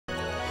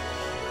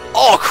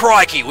Oh,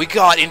 crikey, we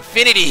got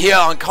Infinity here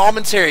on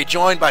commentary,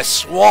 joined by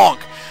Swank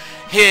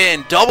here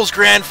in doubles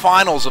grand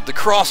finals of the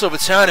crossover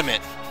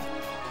tournament.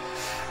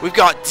 We've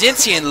got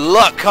Denti and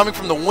Luck coming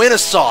from the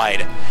winner's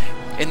side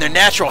in their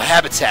natural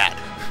habitat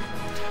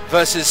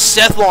versus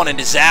Sethlon and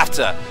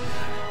Disafter.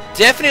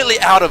 Definitely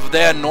out of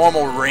their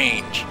normal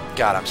range.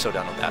 God, I'm so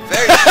done with that.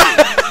 Very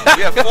true.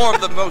 We have four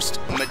of the most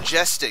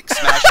majestic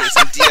Smashers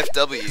in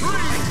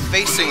DFW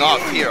facing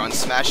off here on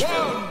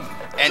Smashville.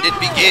 And it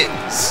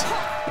begins.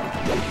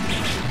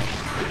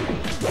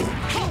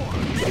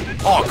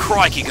 Oh,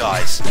 crikey,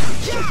 guys.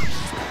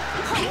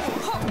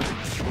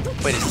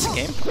 Wait, is this a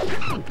game?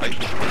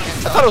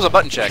 I thought it was a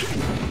button check.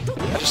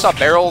 I just saw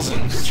barrels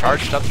and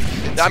charged up.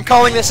 I'm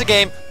calling this a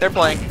game. They're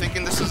playing.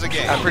 Thinking this is a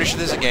game. I'm pretty sure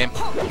this is a game.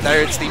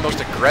 It's the most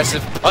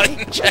aggressive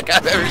button check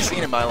I've ever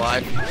seen in my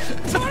life.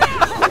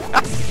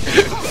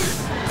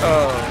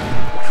 Oh.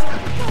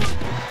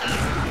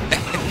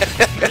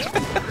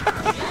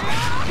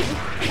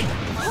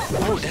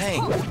 Oh,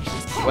 dang.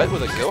 What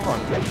with a Gohan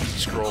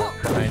scroll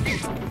behind.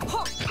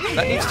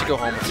 That needs to go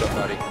home with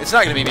somebody. It's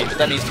not going to be me, but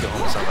that needs to go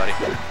home with somebody.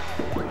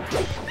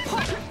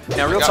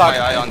 Now, real talk. I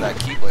got my eye on that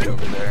Keyblade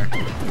over there.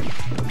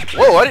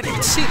 Whoa, I didn't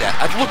even see that.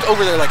 I've looked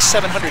over there like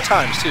 700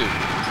 times, too.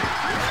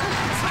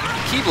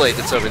 Keyblade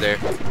that's over there.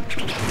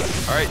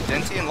 Alright,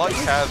 Denti and Luck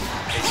have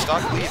a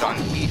stock lead on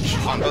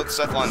both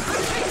Sethlon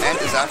and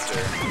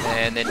Disafter.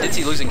 And then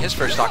Denti losing his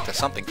first stock to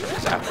something from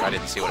Disafter. I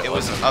didn't see what it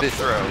was. It was an up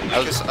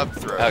throw. Up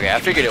throw. Okay, I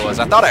figured it was.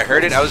 I thought I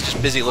heard it. I was just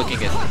busy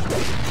looking at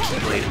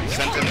Keyblade.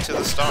 Sent him to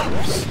the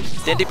stars.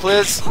 Denti,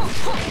 please.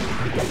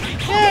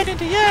 Yeah,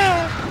 Denti,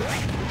 yeah.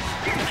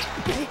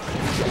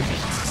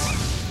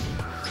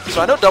 So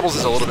I know doubles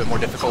is a little bit more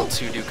difficult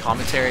to do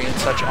commentary and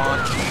such on.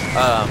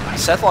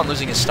 Sethlon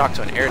losing his stock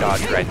to an air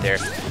dodge right there.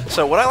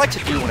 So what I like to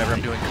do whenever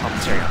I'm doing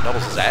commentary on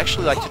doubles is I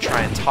actually like to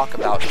try and talk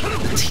about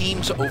the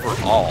teams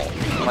overall.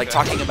 Like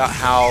talking about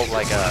how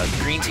like the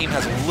green team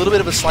has a little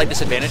bit of a slight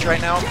disadvantage right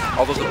now,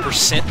 although the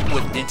percent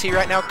with Denti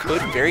right now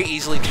could very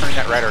easily turn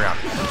that right around.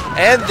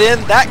 And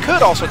then that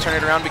could also turn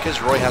it around because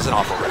Roy has an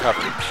awful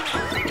recovery.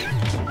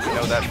 You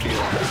know that feeling.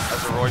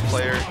 As a Roy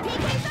player,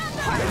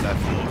 you know that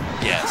feeling.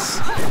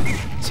 Yes.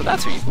 So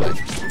that's who you play.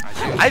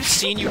 I've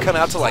seen you come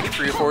out to like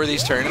 3 or 4 of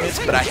these tournaments,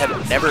 but I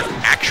have never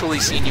actually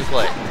seen you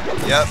play.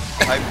 Yep,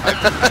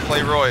 I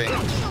play Roy.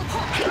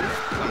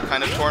 I'm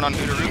kind of torn on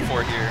who to root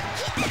for here.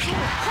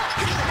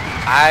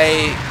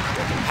 I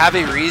have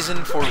a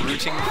reason for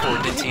rooting for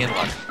Denti and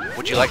Luck.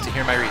 Would you like to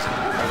hear my reason?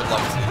 I would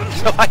love to.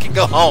 So I can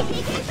go home.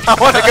 I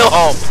want to go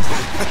home.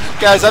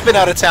 Guys, I've been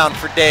out of town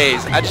for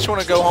days. I just want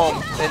to go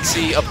home and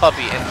see a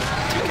puppy and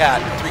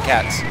 3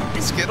 cats.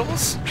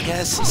 Skittles?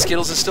 Yes,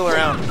 Skittles is still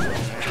around.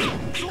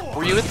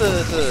 Were you at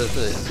the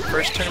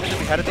first tournament that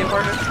we had at the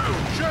apartment?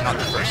 Not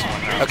the first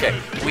one, no.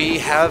 Okay, we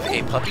have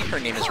a puppy. Her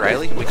name is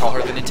Riley. We call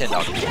her the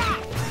Nintendo.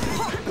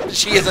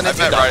 She is a Nintendo. I've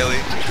met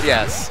Riley.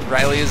 Yes,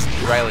 Riley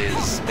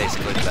is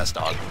basically the best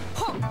dog.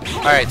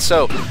 All right,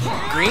 so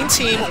green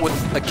team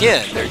with,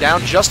 again, they're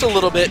down just a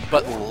little bit,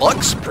 but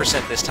Luck's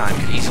percent this time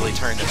can easily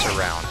turn this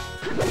around.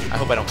 I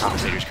hope I don't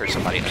commentators curse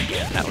somebody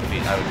again. I would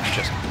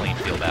just plain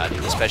feel bad,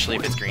 especially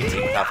if it's green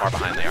team with how far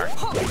behind they are.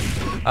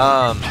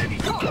 Ooh,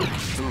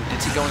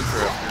 Denti going for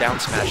a down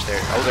smash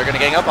there. Oh, they're gonna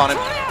gang up on him.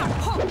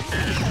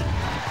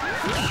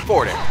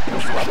 Forward air.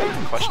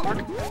 Question mark?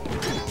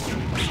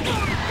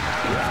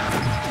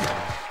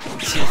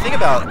 See, the thing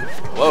about...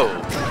 Whoa.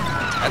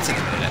 That's an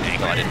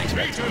angle I didn't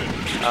expect.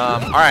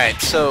 Alright,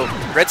 so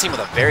red team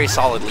with a very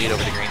solid lead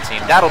over the green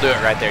team. That'll do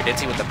it right there.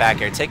 Denti with the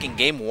back air, taking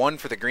game 1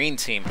 for the green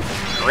team.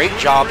 Great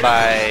job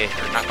by...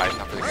 Not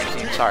for the green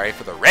team, sorry,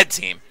 for the red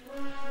team.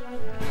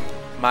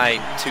 My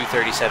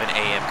 2:37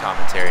 a.m.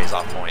 commentary is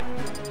off point.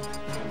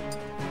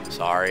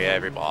 Sorry,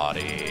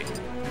 everybody.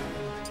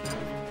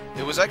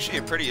 It was actually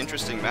a pretty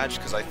interesting match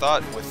because I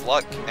thought with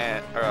Luck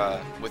and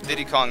with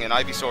Diddy Kong and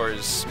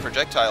Ivysaur's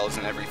projectiles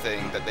and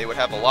everything that they would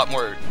have a lot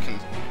more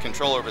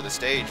control over the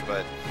stage,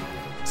 but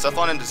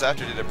Sethlon and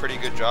Disafter did a pretty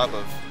good job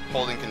of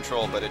holding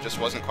control, but it just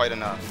wasn't quite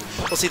enough.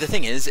 Well, see, the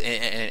thing is,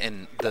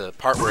 and the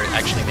part where it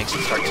actually makes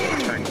it start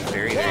to turn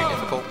very, very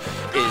difficult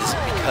is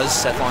because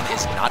Sethlon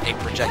is not a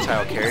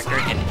projectile character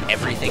and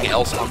everything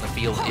else on the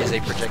field is a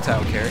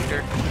projectile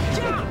character.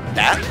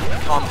 That,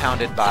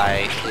 compounded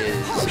by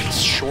his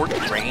short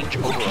range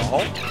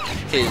overall,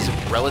 his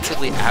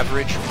relatively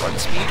average run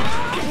speed,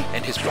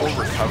 and his poor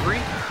recovery,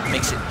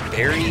 makes it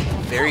very,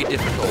 very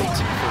difficult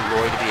for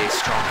Roy to be a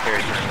strong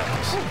character in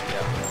doubles.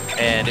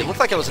 And it looked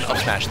like it was an up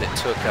smash that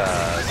took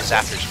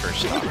Disafter's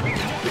first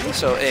stock.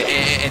 So,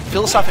 and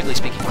philosophically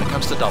speaking, when it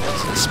comes to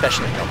doubles,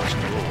 especially in doubles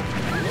rule,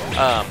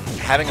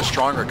 having a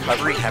strong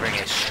recovery, having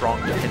a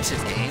strong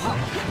defensive game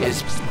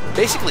is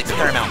basically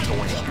paramount to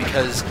winning,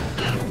 because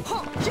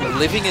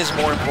living is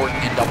more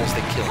important in doubles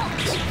than killing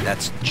is.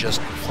 That's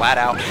just flat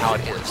out how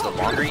it is. The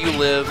longer you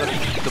live,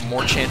 the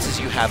more chances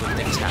you have of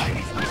things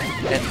happening.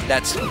 And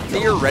that's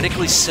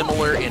theoretically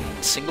similar in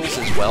singles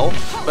as well,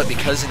 but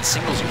because in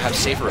singles you have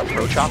safer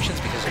approach options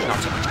because there's not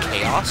so much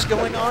chaos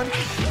going on,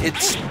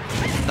 it's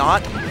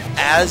not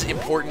as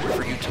important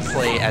for you to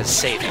play as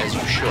safe as you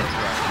should.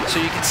 So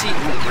you can see,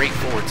 great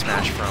forward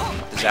smash from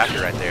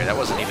Disafter right there. That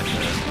wasn't even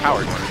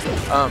powered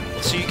one.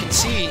 So you can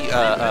see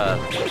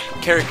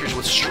characters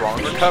with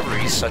strong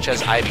recoveries, such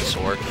as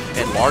Ivysaur,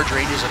 and large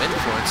ranges of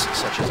influence,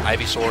 such as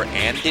Ivysaur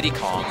and Diddy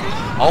Kong.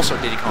 Also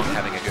Diddy Kong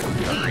having a good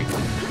recovery.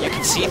 You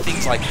can see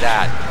things like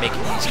that making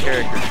these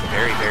characters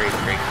very, very,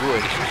 very good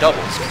in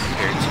doubles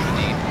compared to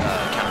the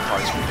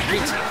counterparts from the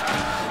green team.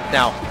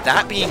 Now,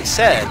 that being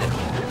said,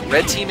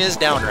 red team is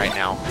down right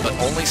now, but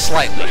only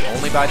slightly,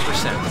 only by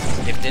percent.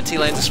 If Denti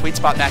lands a sweet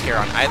spot back air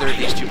on either of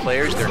these two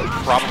players, they're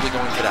probably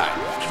going to die.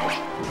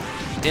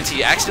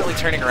 Denti accidentally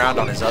turning around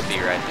on his up B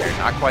right there,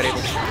 not quite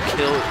able to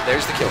kill.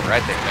 There's the kill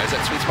right there. There's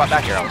that sweet spot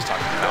back air I was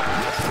talking about.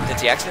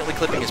 Denti accidentally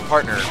clipping his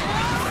partner.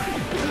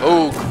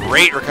 Oh,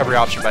 great recovery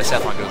option by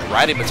Sethlon. Goes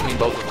right in between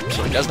both of them,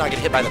 so he does not get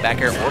hit by the back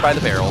air or by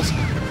the barrels.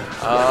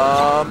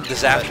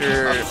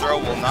 Disafter. Up throw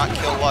will not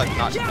kill Luck,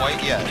 not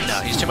quite yet.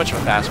 No, he's too much of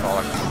a fast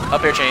faller.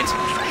 Up air chains,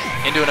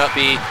 into an up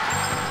B.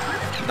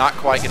 Not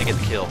quite going to get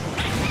the kill.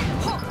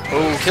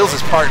 Oh, kills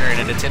his partner in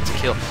an attempt to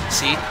kill.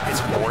 See,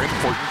 it's more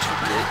important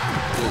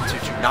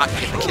to not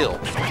get the kill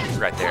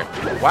right there.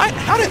 What?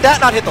 How did that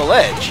not hit the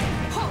ledge?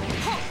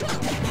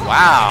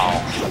 Wow.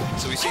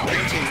 So we see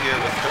green team here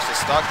with just a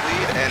stock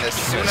lead, and as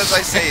soon as I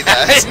say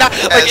that, it's not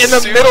like in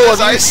the middle of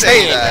you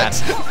saying that.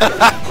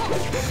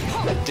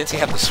 Denti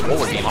have the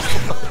swoller beam on.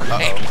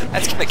 Hey,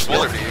 that's gonna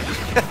kill me.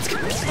 That's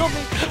gonna kill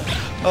me.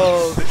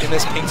 Oh, the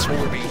MS Pink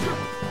swoller beam.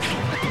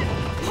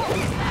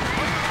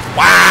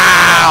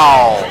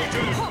 Wow!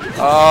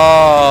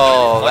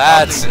 Oh,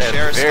 that's a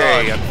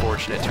very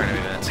unfortunate turn of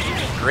events.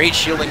 Great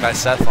shielding by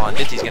Sethlon.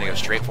 Denti's gonna go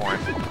straight for him.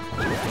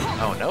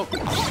 Oh, nope.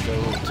 Just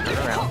go turn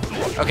around.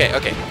 Okay,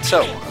 okay.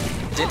 So,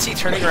 Denti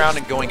turning around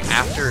and going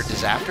after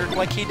Disafter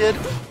like he did,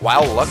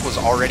 while Luck was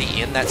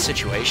already in that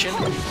situation,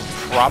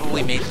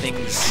 probably made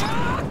things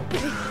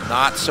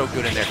not so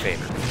good in their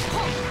favor.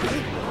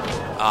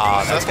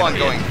 That's Sethlon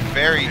going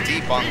very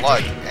deep on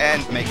Luck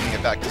and making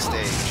it back to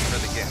stage for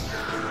the game.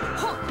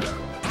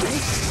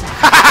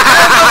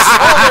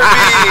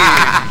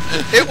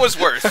 It was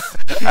worth.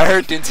 I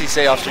heard Denti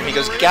say off stream, he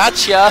goes,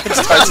 "Gotcha!" and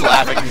starts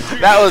laughing.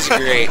 That was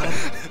great.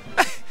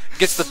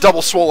 Gets the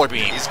double swoller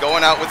beam. He's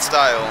going out with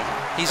style.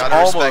 He's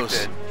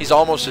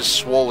almost as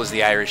swole as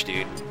the Irish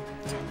dude.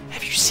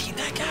 Have you seen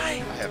that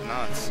guy? I have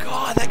not.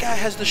 God, that guy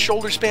has the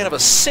shoulder span of a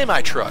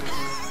semi-truck.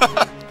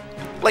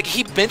 Like,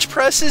 he bench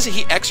presses,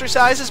 he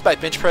exercises by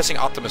bench pressing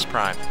Optimus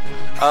Prime.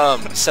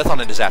 Sethlon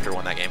and Disafter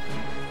won that game.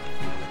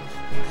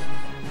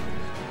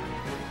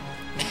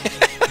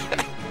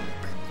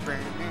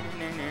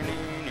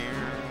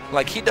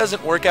 Like, he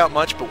doesn't work out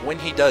much, but when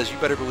he does, you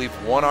better believe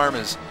one arm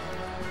is...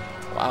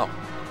 Wow.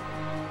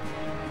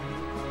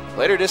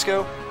 Later,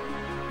 Disco.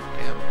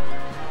 Damn.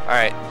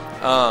 Alright.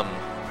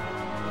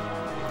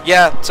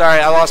 Yeah, sorry,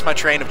 I lost my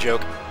train of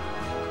joke.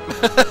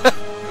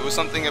 It was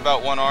something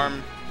about one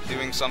arm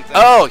doing something.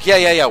 Oh,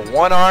 yeah.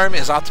 One arm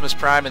is Optimus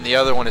Prime, and the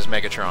other one is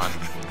Megatron.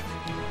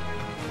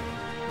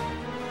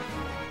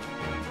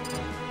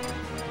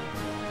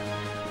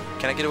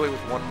 Can I get away with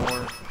one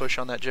more push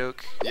on that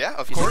joke? Yeah,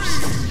 of course.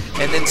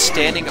 And then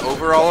standing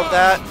over all of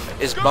that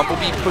is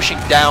Bumblebee pushing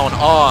down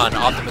on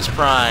Optimus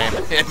Prime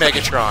and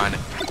Megatron.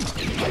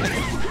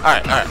 All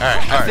right.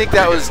 I think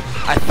that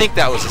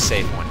was a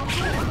safe one.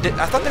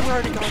 I thought they were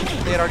already gone.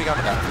 They had already gone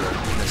to battlefield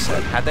in this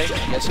set. Had they?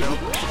 Yes, no?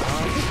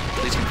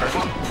 Please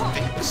confirm. I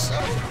think so.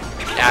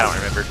 I don't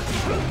remember.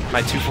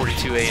 My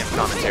 2:42 a.m.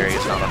 commentary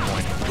is not on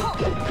point.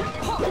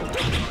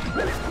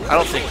 I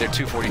don't think their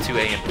 2:42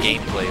 a.m.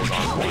 gameplay is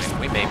on point.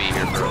 We may be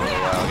here for a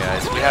little while,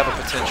 guys. We have a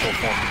potential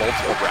for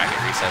multiple bracket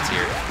resets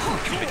here,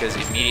 because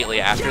immediately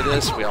after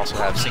this, we also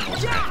have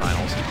singles grand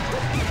finals.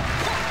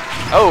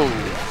 Oh,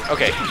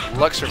 okay.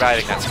 Luck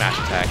surviving that smash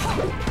attack.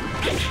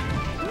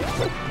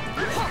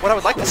 What I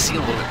would like to see a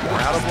little bit more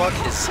out of Luck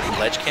is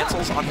ledge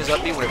cancels on his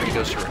up B whenever he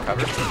goes to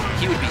recover.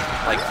 He would be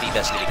like the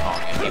best Diddy Kong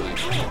if he would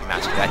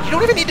master that. You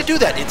don't even need to do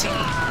that, Denti.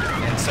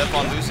 And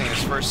Sethlon losing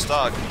his first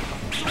stock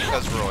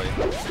because Roy.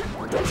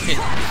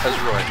 Because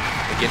Roy.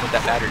 Again with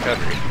that bad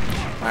recovery.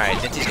 Alright,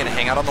 Denti's going to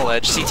hang out on the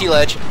ledge. CT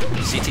ledge.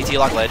 CTT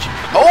lock ledge.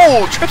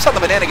 Oh! Trips on the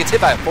banana, gets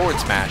hit by a forward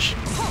smash.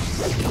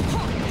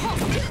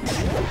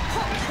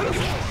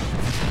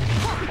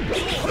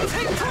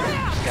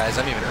 Guys,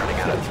 I'm even running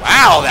out of...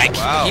 Wow!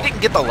 Wow. He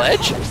didn't get the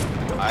ledge?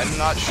 I'm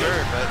not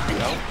sure, but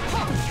no.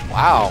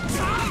 Wow.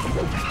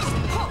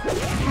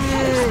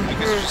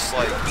 Because it's just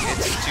like,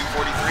 it's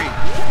 2:43.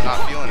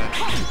 Not feeling it.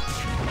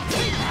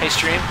 Hey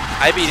stream,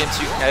 I beat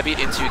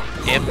into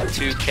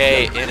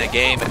M2K in a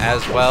game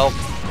as well.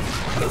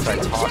 If I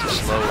talk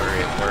slower,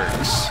 it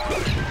works.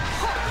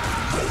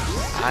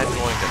 I'm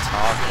going to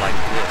talk like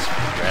this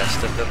for the rest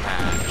of the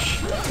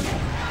match.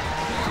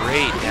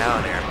 Great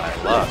down air by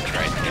Luck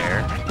right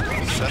there.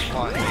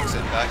 Sethlon makes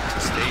it back to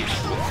stage.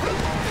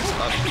 It's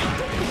up.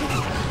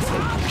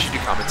 We should do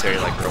commentary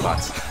like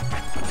robots.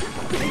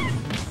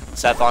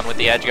 Sethlon with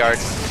the edge guard.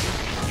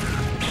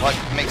 Luck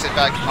makes it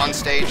back on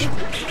stage.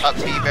 Up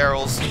B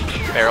barrels.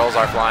 Barrels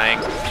are flying.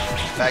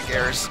 Back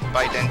airs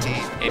by Denti.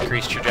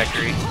 Increased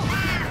trajectory.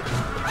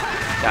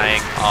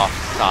 Dying off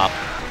top.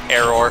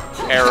 Error.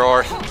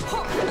 Error.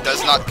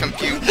 Does not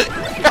compute.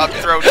 Up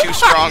throw too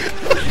strong.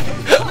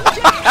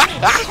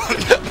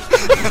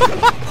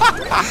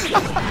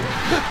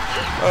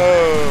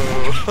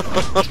 Oh.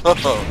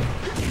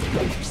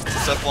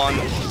 Sethlon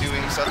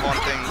doing Sethlon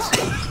things.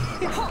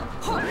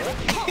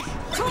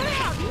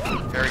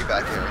 Very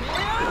back air.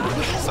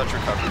 Such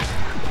recovery.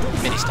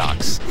 Mini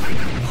stocks.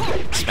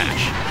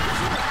 Smash.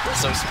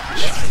 So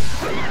smash.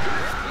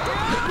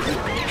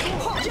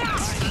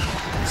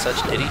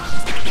 Such Diddy.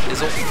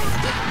 Dizzle.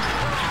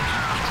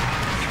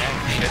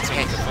 Hits him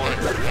with the forward.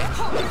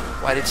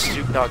 Why did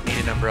Snoop Dogg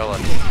need an umbrella?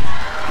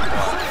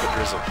 For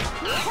drizzle.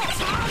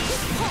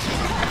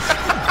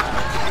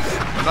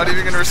 I'm not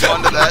even going to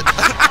respond to that.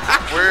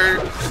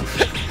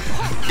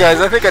 Guys,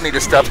 I think I need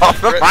to step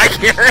off the mic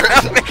here.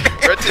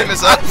 Red team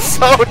is up. Is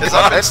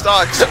up in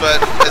stocks,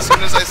 but as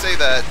soon as I say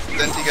that,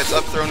 Denti gets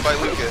up thrown by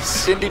Lucas.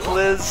 Cindy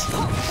Pliz.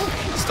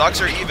 Stocks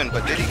are even,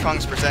 but Diddy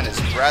Kong's percent is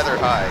rather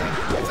high.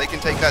 If they can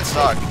take that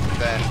stock,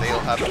 then they'll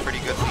have a pretty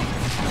good lead.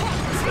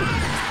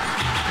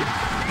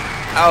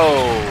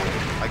 Oh.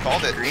 I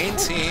called it. Green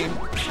team.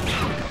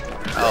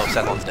 Oh,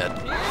 Sethlon's dead.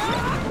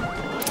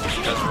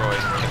 Does Roy.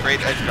 A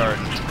great edge guard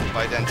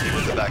by Denti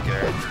with the back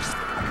air.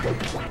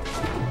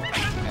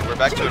 And we're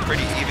back to a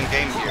pretty even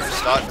game here.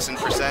 Stocks and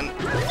percent,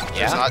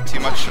 there's not too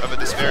much of a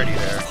disparity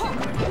there.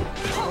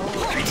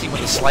 Green team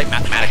with a slight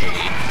mathematical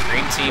lead.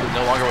 Green team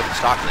no longer with a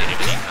stock lead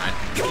at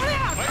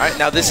 89. Alright,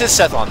 now this is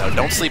Sethlon though.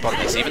 Don't sleep on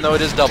this. Even though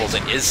it is doubles,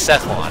 it is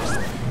Sethlon.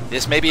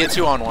 This may be a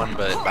 2-on-1,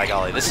 but by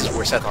golly, this is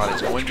where Sethlon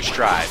is going to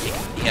strive.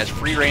 He has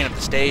free reign of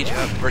the stage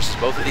versus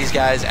both of these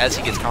guys as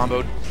he gets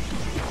comboed.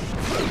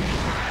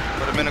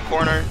 Put him in a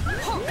corner.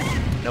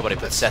 Nobody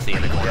puts Sethi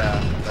in the corner.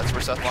 Yeah, that's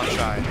where Sethlon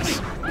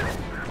shines.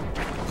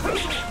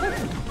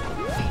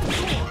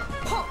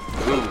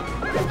 Ooh,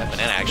 that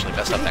banana actually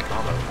messed up that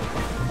combo.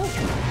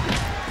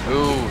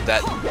 Ooh,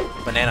 that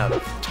banana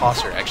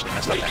tosser actually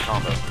messed up that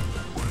combo.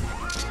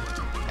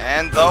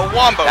 And the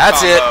wombo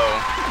That's combo. it.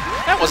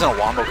 That wasn't a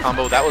wombo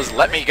combo. That was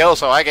let me go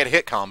so I get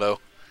hit combo.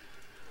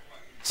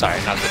 Sorry,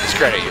 not to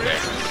discredit you there.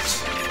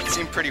 It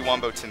seemed pretty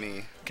wombo to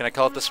me. Can I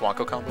call it the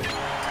Swanko combo?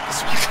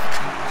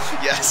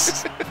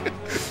 Yes.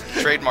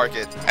 Trademark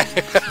it.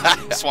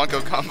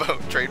 Swanko combo,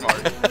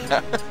 trademark.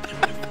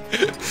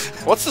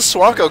 What's the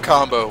Swanko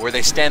combo where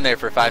they stand there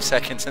for 5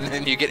 seconds and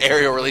then you get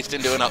aerial released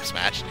into an up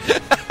smash?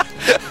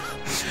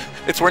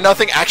 It's where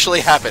nothing actually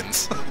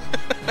happens.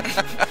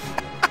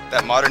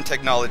 That modern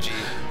technology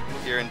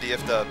here in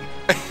DFW.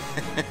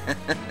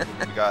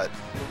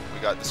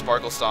 We got the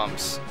Sparkle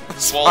Stomps,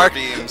 Swaller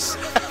Beams,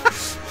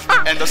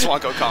 and the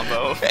Swanko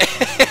combo.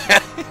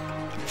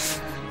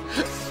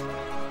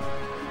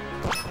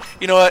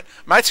 You know what?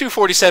 My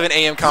 2:47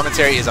 AM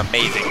commentary is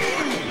amazing.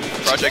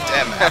 Project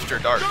M after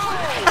dark.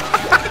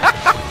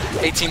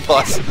 18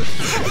 plus.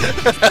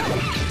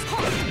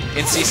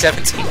 NC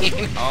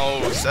 17.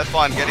 Oh,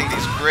 Sethlon getting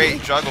these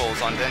great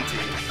juggles on Denti.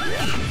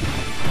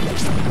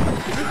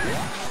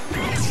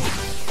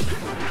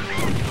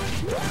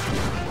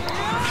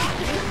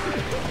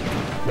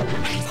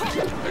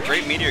 A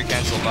great meteor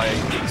cancel by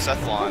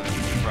Sethlon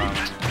from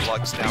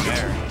Lux down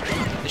there.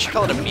 They should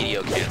call it a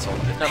Meteor cancel.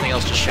 If nothing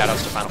else, just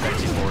shoutouts to Final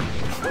Fantasy IV.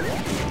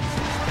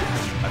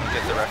 I don't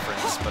get the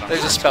reference, but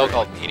There's a spell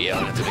called Meteor,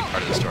 and it's a big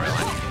part of the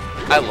storyline.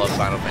 I love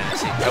Final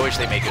Fantasy. I wish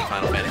they made good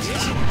Final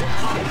Fantasies.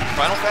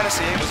 Final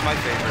Fantasy VIII was my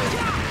favorite.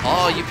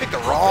 Oh, you picked the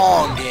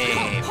wrong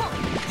game.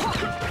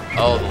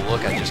 Oh, the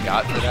look I just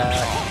got for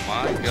that. Oh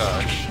my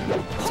gosh.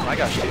 What's my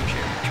gosh stage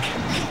here?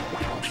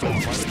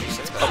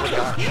 It's public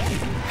gosh.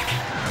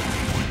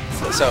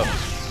 So,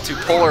 to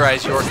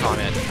polarize your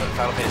comment,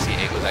 Final Fantasy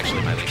VIII was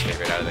actually my least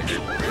favorite out of the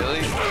group.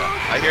 Really?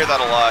 I hear that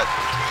a lot.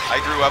 I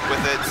grew up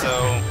with it,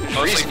 so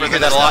mostly for the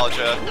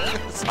nostalgia.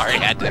 Sorry, I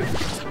had to.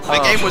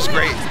 The game was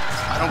great.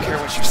 I don't care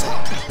what you say.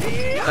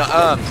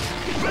 No,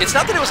 it's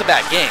not that it was a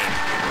bad game.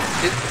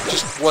 It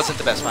just wasn't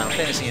the best Final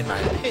Fantasy in my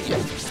opinion.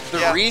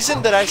 The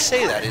reason that I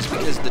say that is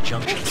because the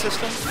junction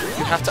system,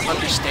 you have to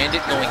understand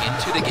it going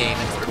into the game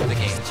in order for the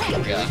game to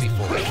really be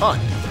fully fun.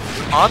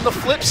 On the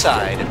flip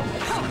side,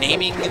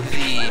 naming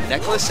the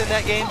necklace in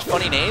that game,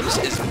 funny names,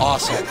 is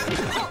awesome.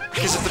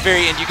 Because at the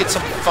very end, you get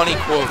some funny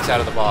quotes out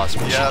of the boss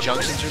when she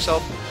junctions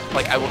herself.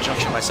 Like, I will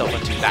junction myself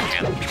onto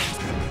Batman.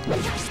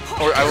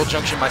 Or I will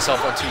junction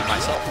myself onto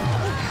myself.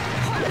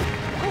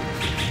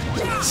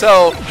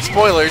 So,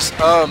 spoilers,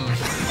 now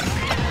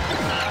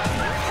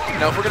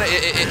if we're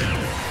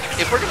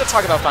gonna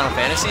talk about Final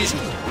Fantasies,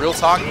 real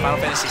talk, Final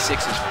Fantasy VI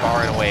is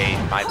far and away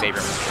my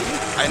favorite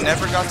movie. I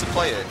never got to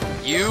play it.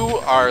 You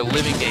are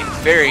living a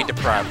very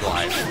deprived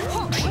life.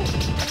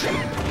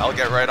 I'll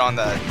get right on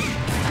that.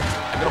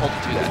 I'm gonna hold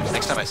you to that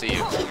next time I see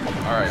you.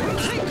 Alright.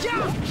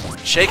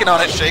 Shaking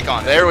on it. Shake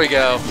on it. There we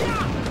go.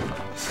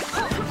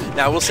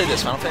 Now I will say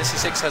this, Final Fantasy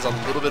VI has a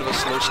little bit of a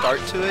slow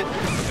start to it.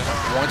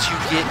 Once you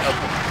get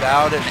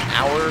about an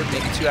hour,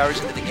 maybe 2 hours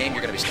into the game,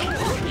 you're gonna be stuck.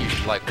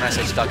 Like when I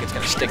say stuck, it's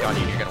gonna stick on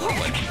you and you're gonna want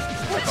to play.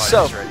 My body's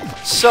So, ready.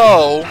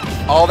 So,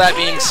 all that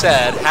being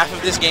said, half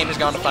of this game has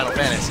gone to Final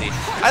Fantasy.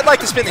 I'd like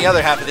to spend the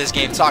other half of this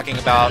game talking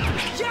about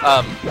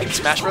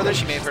Smash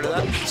Brothers. You may have heard of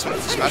that.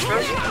 Smash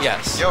Bros?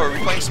 Yes. Yo, are we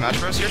playing Smash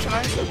Bros here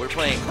tonight? We're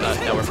playing,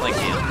 no, we're playing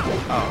Game.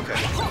 Oh, okay.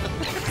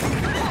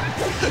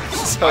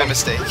 So, my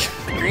mistake.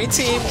 Green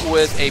team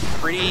with a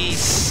pretty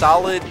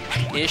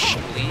solid-ish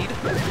lead.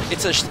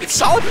 It's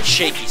solid but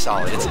shaky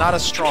solid. It's not a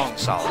strong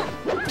solid.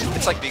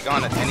 It's like be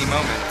gone at any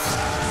moment.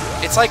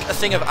 It's like a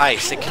thing of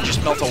ice. It can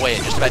just melt away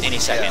at just about any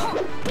second.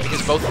 Yeah.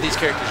 Because both of these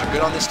characters are good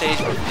on this stage.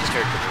 Both of these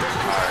characters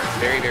are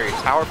very, very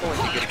powerful and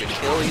can get a good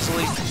kill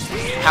easily.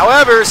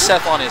 However,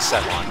 Sethlon is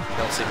Sethlon.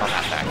 Don't sleep on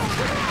that fact.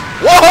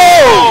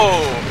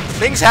 Whoa!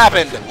 Things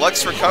happened.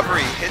 Luck's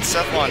recovery hit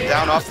Sethlon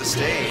down off the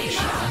stage.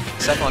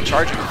 Sethlon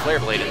charging a Flare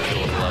Blade in the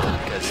middle of the level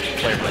because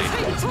Flare Blade.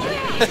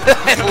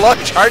 And Luck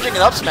charging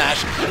an up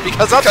smash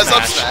because up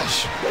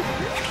smash.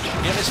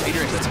 You know his feeder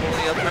invincible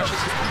in the other matches?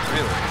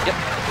 Really? Yep,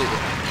 completely.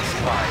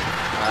 Why?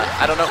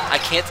 I don't know. I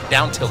can't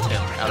down tilt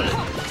him out of it.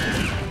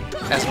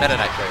 As a Meta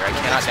Knight player, I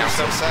cannot down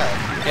tilt. So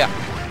sad. Yeah.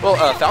 Well,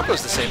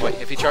 Falco's the same way.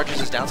 If he charges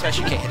his down smash,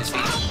 you can't hit his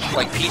feet.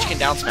 Like Peach can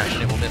down smash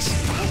and it will miss.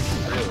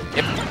 Really?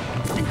 Yep.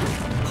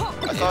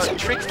 I thought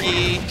it's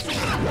tricky.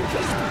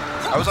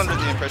 I was under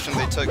the impression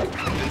they took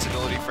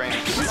invincibility frames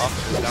off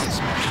of his down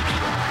smash.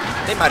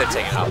 They might have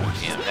taken it off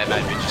of him. That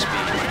might just be.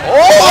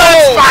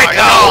 Oh my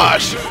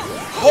gosh!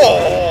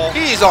 Oh,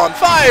 he's on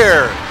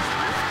fire!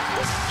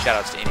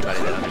 Shoutouts to anybody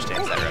that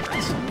understands that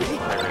reference.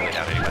 I really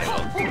doubt anybody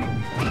will.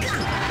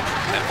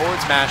 And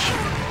forward smash.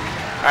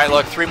 Alright,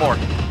 look, 3 more.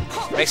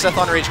 Make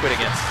Sethlon rage quit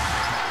again.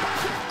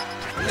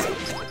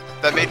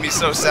 That made me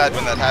so sad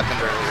when that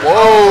happened earlier.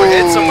 Whoa!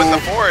 Hits him with the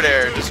forward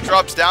air, just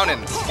drops down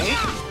and...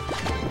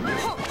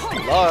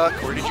 Luck,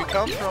 where did you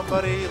come from,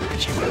 buddy? Look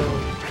at you go.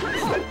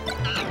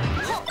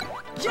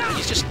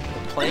 He's just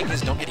playing his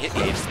don't get hit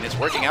games, and it's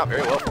working out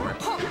very well for him.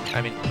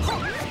 I mean...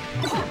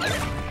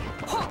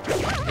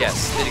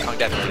 Yes, Diddy Kong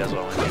definitely does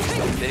well in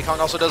it. Diddy Kong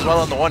also does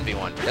well in the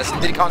 1v1. Yes,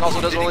 Diddy Kong also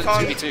does well in the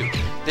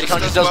 2v2. Diddy Kong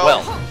just does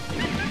well.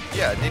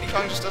 Yeah, Diddy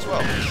Kong just does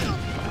well.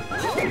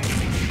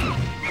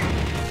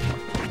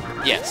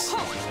 Yes.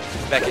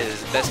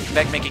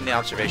 Beck making the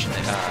observation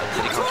that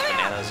Diddy Kong's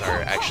bananas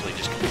are actually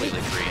just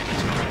completely free in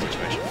this current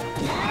situation.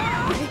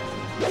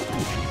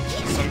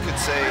 Some could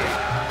say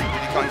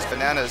Diddy Kong's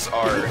bananas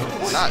are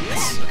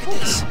nuts. Look at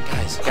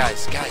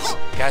this.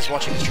 Guys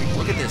watching the stream,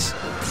 look at this.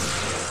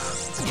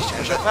 He's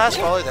trying to try fast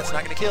faller, that's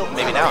not going to kill.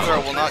 Maybe now.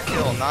 Throw will not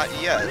kill, not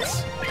yet.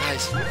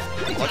 Guys,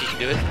 Lucky can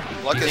do it.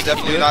 Luck is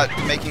definitely not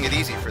making it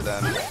easy for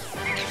them.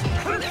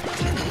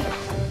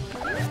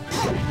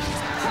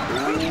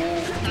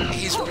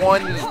 He's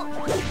one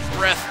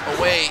breath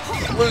away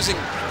from losing.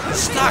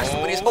 He's stuck,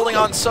 but he's holding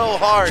on so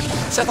hard.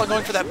 Sethlon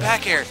going for that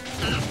back air.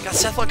 God,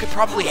 Sethlon could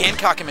probably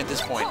Hancock him at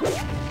this point.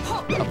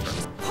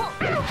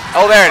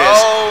 Oh, there it is.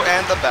 Oh,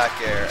 and the back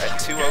air at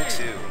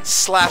 202.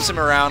 Slaps him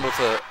around with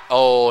a...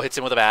 Oh, hits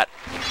him with a bat.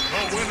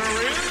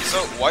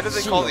 So, why do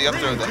they call the up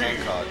throw the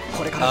Hancock?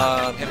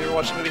 Have you ever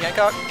watched the movie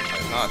Hancock? I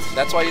have not.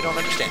 That's why you don't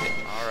understand it.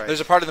 All right.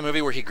 There's a part of the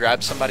movie where he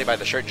grabs somebody by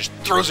the shirt and just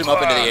throws him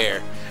up into the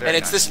air. And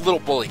it's this little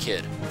bully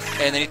kid.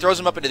 And then he throws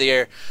him up into the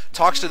air,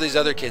 talks to these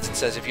other kids and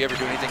says, if you ever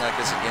do anything like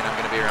this again, I'm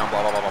going to be around,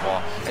 blah, blah, blah, blah,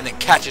 blah. And then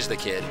catches the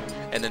kid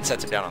and then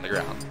sets him down on the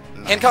ground.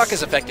 Nice. Hancock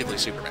is effectively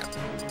Superman.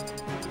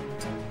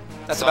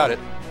 That's about it.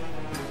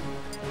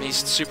 He's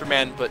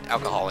Superman, but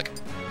alcoholic.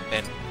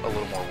 And a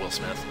little more Will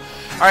Smith.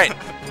 Alright,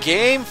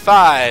 Game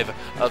 5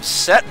 of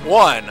Set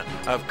 1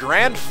 of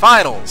Grand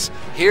Finals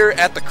here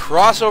at the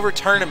Crossover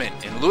Tournament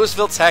in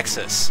Lewisville,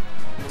 Texas.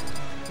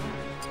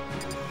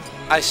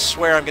 I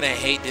swear I'm going to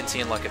hate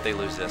Denti and Luck if they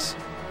lose this.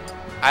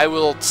 I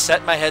will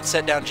set my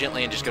headset down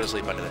gently and just go to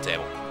sleep under the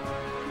table.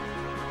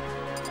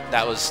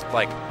 That was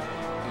like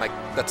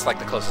that's like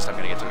the closest I'm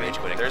going to get to rage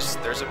quitting.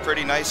 There's a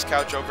pretty nice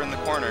couch over in the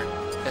corner.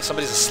 And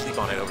somebody's asleep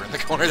on it over in the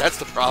corner. That's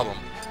the problem.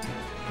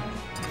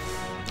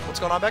 What's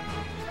going on, Beck?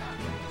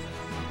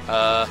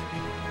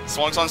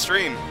 Swung's on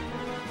stream.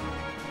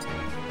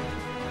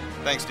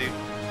 Thanks, dude.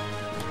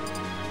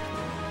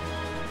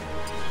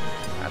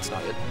 That's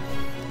not it.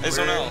 Hey,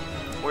 so now,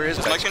 where is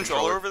my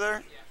controller over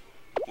there?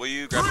 Will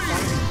you grab it for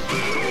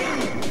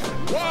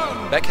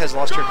me? Beck has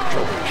lost her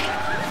controller.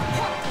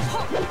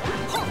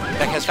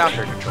 Beck has found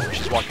her controller.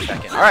 She's walking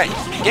back in. All right,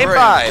 Game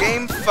 5.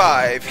 Game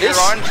 5 here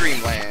on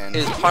Dreamland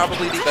is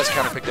probably the best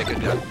counter pick they could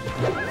do.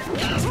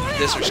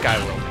 This or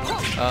Skyworld.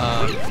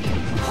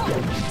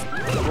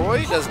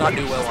 Roy does not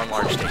do well on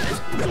large stages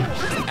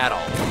at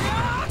all.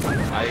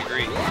 I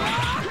agree.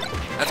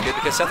 That's good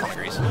because Sethlon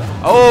agrees.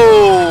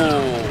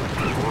 Oh,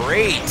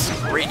 great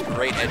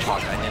edge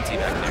hog by Denti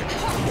back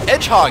there.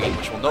 Edge hogging,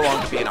 which will no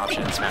longer be an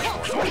option in Smash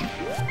 4.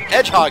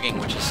 Edge hogging,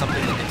 which is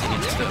something that Denti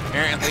needs to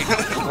apparently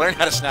learn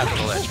how to snap to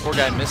the ledge. Poor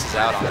guy misses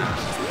out on it.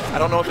 I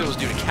don't know if it was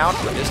due to count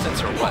or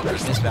distance or what, but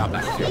he's missed out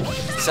back there.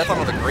 Sethlon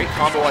with a great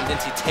combo on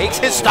Denti takes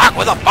his stock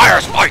with a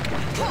fire spike.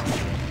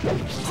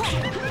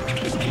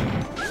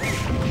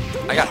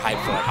 I got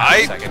hyped for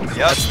like a second.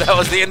 Yep. That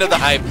was the end of the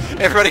hype.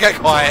 Everybody got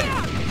quiet.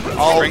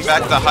 Bring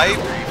back the hype.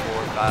 3,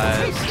 4,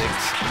 5, 6.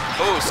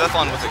 Oh,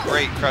 Sethlon with a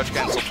great crouch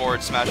cancel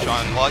forward smash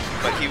on Luck,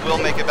 but he will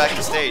make it back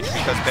to stage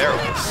because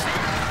barrels.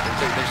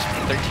 There's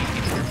 13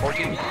 people here.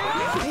 14?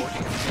 14?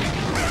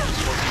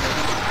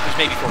 There's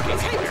maybe 14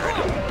 people here right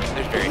now.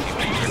 There's very few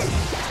people here.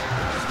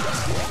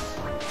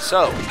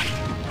 So,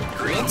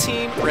 green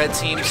team, red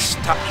team,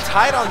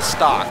 tied on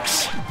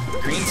stocks.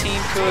 Green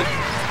team could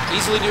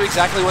easily do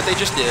exactly what they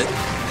just did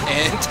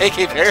and take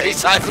a very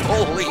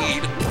sizable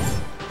lead.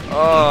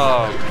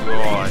 Oh,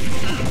 God.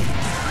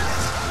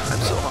 I'm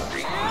so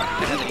hungry. I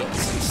haven't eaten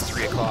since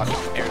 3 o'clock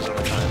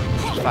Arizona time.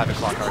 It's 5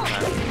 o'clock our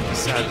time.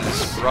 This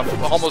is rough,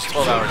 almost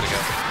 12 hours ago.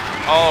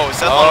 Oh,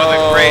 Sethlon with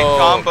a great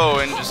combo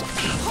and just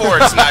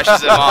forward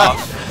smashes him off.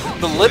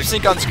 The lip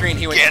sync on screen,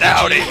 he went, get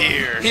out of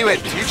here. He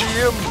went,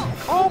 TGM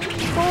combo.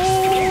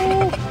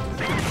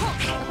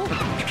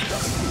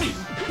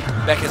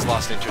 Beck has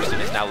lost interest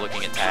and is now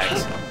looking at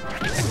tags.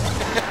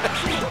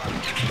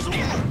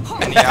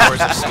 Many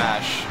hours of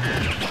Smash.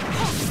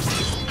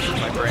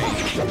 My brain.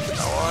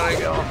 I want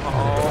to go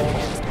home.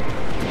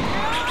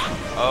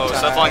 Oh,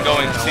 Sethlon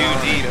going too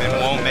deep and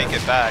won't make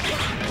it back.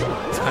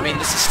 I mean,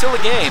 this is still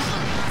a game.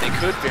 They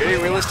could very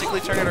realistically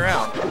turn it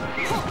around.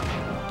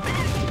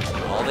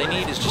 All they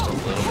need is just a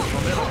little bit of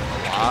momentum,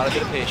 a lot of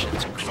bit of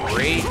patience.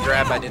 Great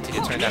grab by Denti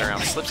to turn that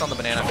around. Slips on the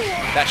banana.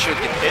 That should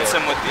get the hits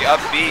him with the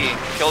up B,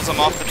 kills him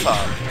off the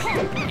top.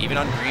 Even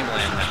on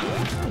Dreamland now.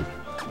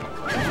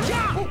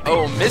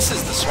 Oh,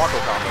 misses the Swako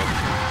combo.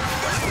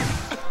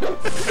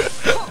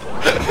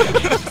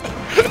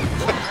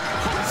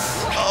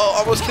 Oh,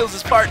 almost kills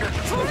his partner.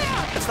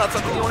 That's not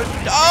something you want to do.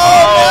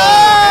 Oh, no!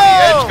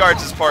 And he edge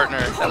guards his partner.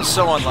 That was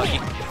so unlucky.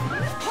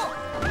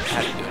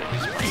 Had to do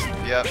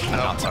it. Yep, I'm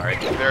not sorry.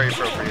 Very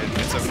appropriate.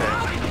 It's okay.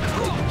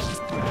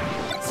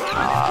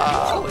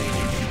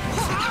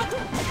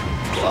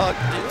 Luck,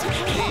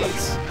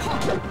 please.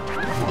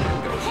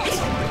 Go eat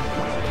something.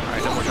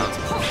 Alright, no more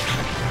nonsense.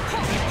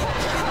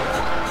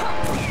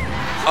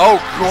 Oh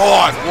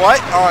God,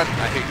 what on?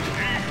 I hate you.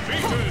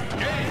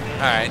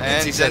 Alright,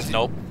 and he says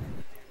nope.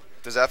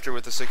 Disafter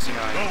with the 69.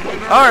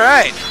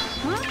 Alright.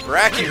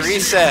 Bracket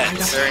reset.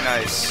 Very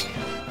nice.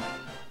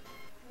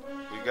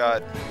 We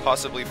got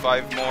possibly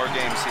 5 more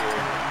games here.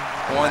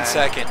 1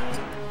 second.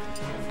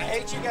 I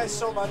hate you guys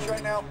so much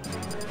right now.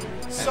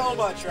 So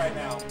much right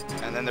now.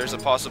 And then there's a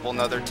possible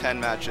another 10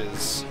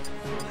 matches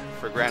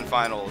for grand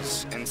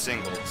finals in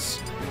singles.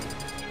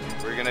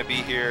 We're gonna be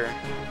here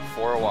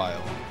for a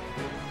while.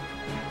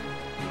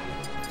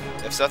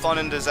 If Sethlon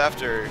and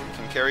Disafter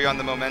can carry on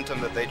the momentum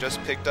that they just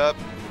picked up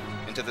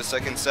into the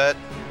second set,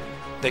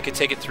 they could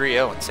take it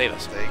 3-0 and save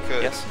us. They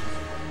could. Yes.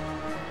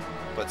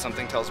 But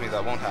something tells me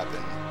that won't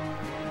happen.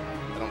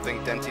 I don't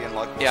think Denti and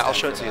Luck will I'll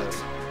show it to you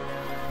later.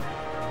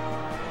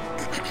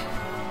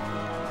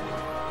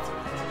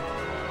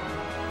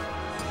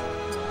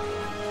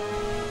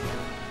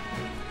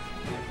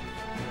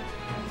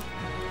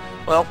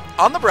 Well,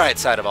 on the bright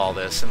side of all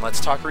this, and let's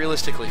talk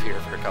realistically here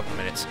for a couple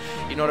minutes,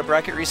 you know what a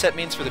bracket reset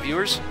means for the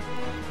viewers?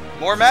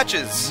 More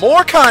matches!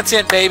 More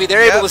content, baby!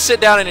 They're able to sit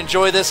down and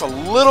enjoy this a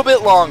little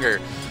bit longer.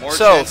 More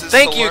so,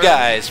 thank you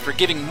guys for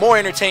giving more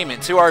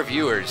entertainment to our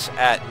viewers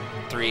at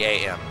 3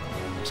 a.m.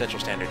 Central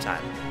Standard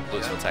Time,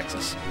 Lewisville,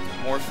 Texas.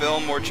 More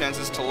film, more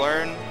chances to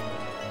learn.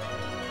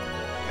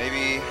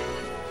 Maybe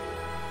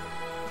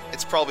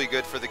it's probably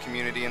good for the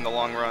community in the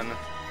long run.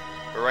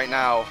 But right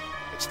now,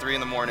 it's 3 in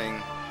the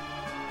morning.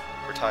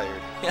 We're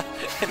tired. Yeah,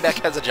 and Beck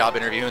has a job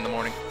interview in the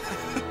morning.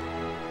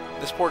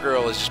 This poor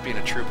girl is just being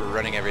a trooper,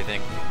 running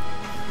everything.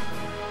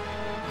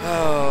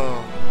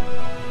 Oh.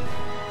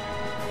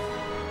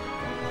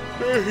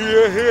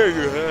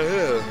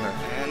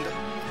 And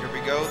here we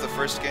go. The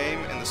first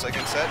game in the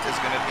second set is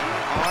going to be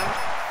on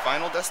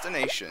Final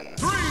Destination.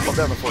 Hold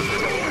down the fort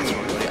for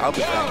everybody. I'll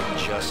be back in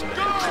just a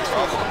minute.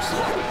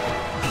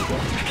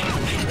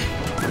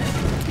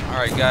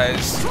 Alright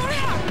guys,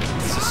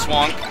 this is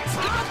Swank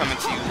coming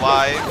to you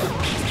live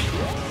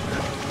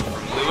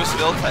from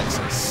Lewisville,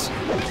 Texas.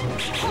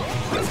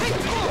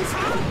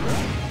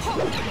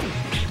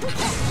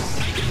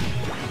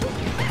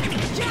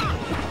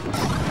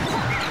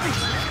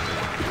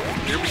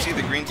 Here we see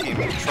the green team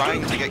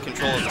trying to get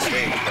control of the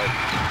stage, but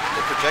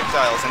the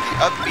projectiles and the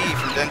up B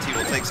from Denti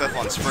will take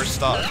Sethlon's first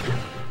stop.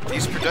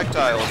 These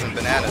projectiles and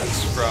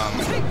bananas from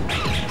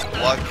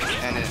Luck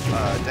and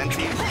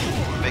Denti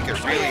make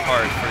it really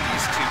hard for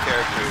these two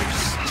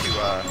characters to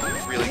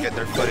really get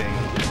their footing.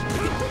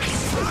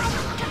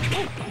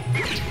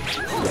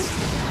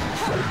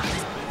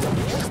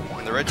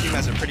 And the red team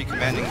has a pretty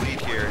commanding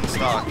lead here in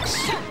stocks.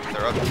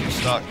 They're up 2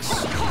 stocks.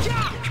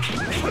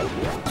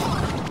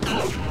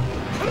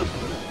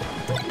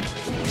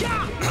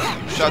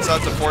 Shouts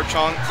out to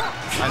Forchong.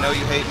 I know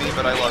you hate me,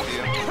 but I love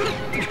you.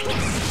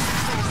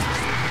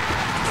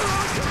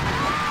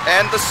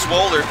 And the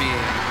Swoller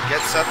Beam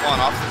gets Sethlon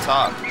off the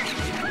top.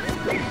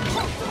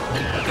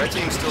 Red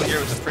team's still here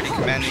with a pretty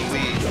commanding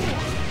lead.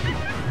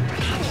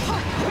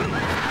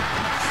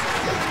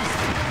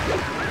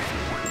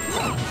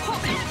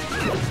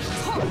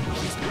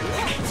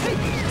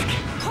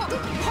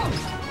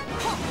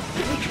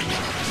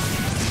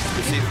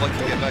 Let's see if Luck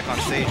can get back on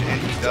stage,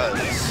 and he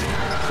does.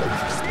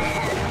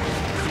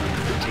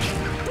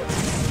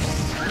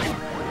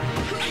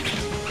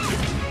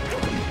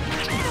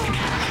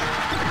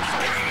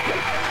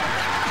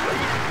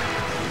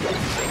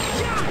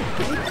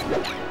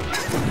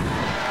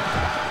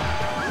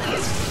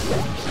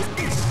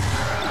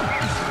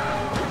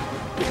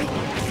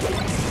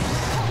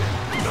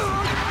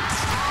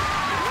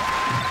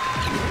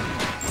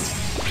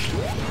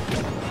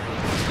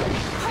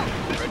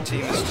 Red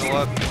team is still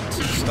up,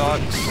 2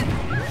 stocks.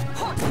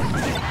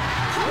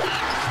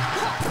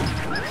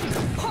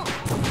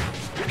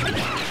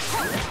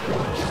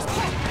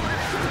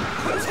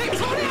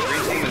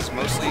 Green team is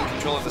mostly in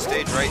control of the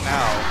stage right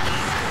now.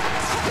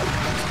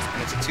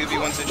 And it's a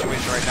 2v1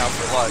 situation right now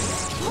for Luck.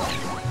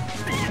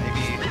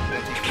 Maybe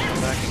Denti can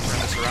come back and turn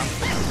this around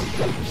for him.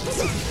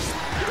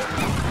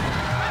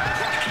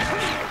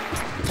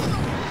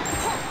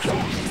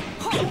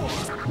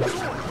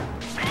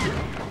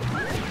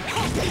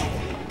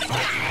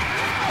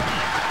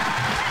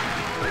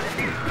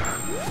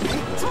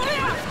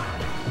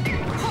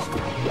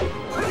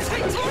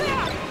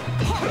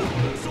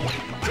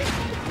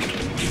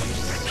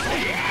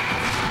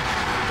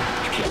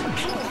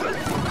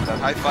 That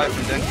high five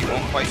from Denti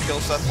won't quite kill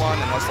Sethlon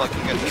unless Luck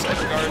can get this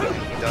edge guard, and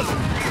he doesn't.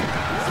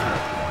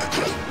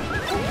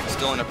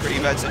 Still in a pretty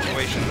bad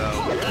situation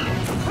though.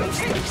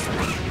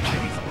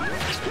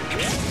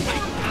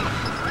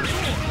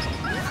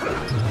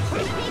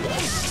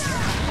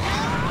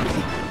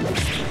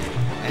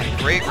 And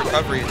great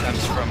recovery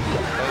attempts from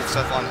both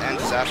Sethlon and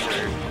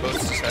Disafter,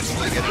 both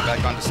successfully getting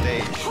back onto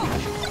stage.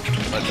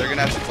 But they're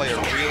gonna have to play a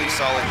really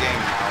solid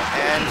game now,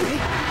 and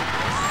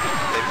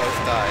they both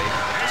die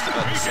at just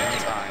about the same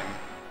time.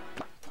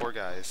 Poor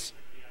guys.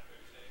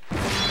 The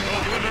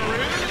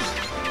winner is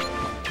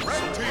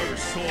Red Team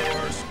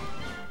Source.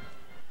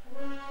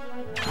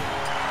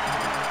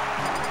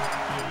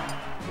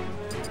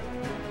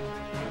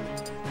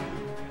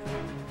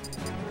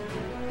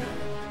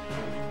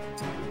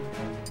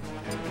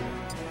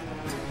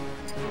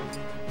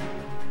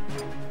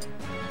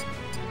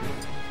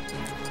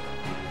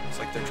 Looks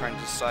like they're trying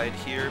to decide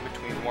here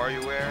between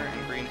WarioWare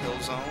and Green Hill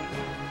Zone.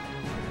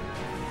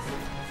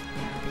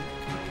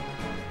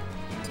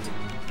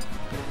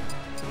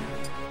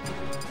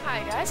 Hi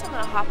guys, I'm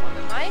gonna hop on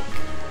the mic.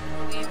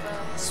 We've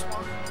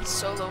swung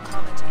solo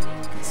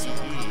commentating. Solo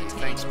commentating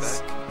Thanks, is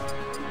Beck.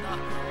 not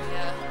very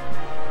fun.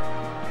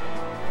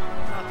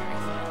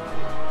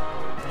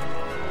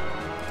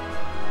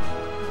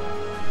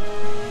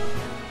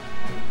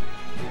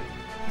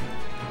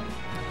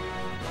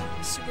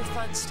 Super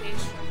fun stage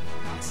from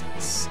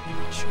process. I'm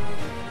not sure what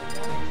we're gonna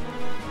do.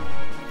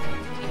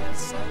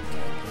 Yes,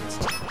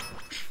 okay.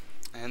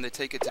 And they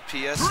take it to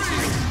PS2.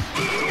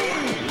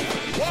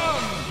 1, go!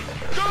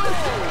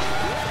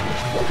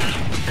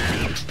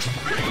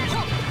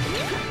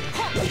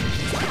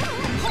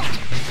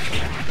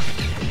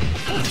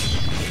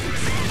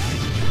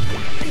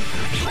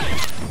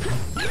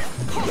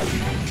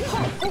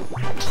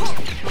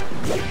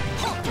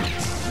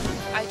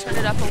 I turned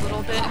it up a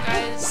little bit,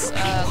 guys.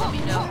 Let me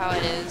know how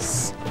it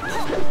is.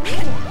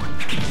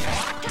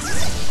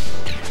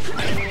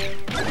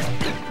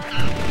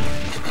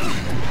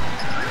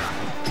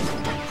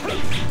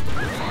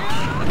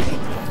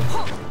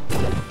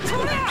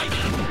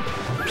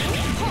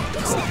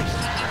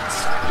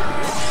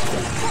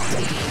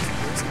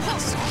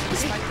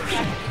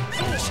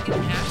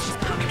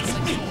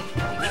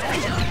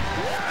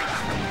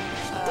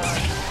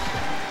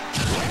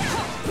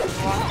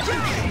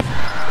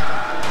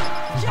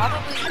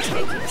 Probably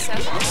taking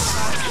 7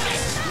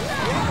 shots.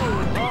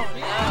 Oh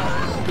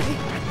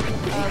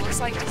no. Looks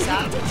like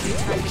Disafter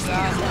tried to go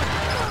out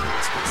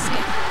to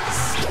save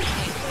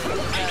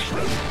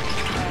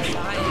his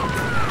dying.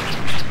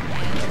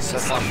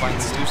 Sethlon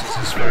finally loses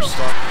his first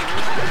stock.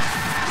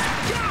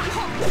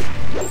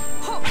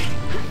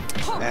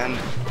 And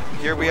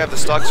here we have the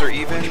stocks are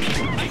even.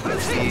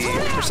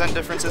 The percent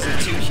difference isn't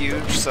too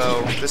huge,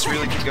 so this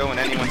really could go in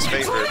anyone's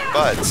favor.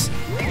 But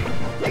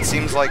it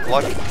seems like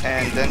Luck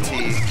and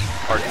Denti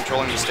are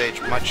controlling the stage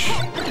much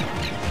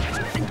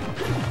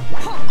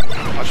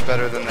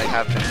better than they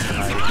have been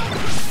tonight.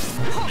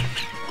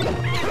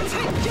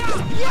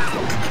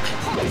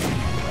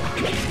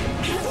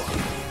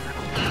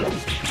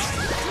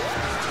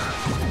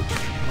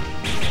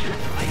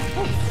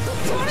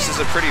 This is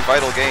a pretty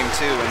vital game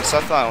too, and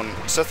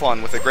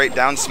Sethlon with a great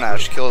down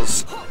smash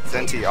kills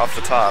Denti off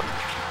the top,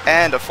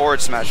 and a forward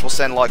smash will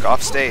send Luck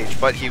off stage,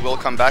 but he will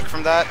come back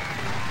from that,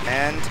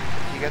 and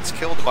he gets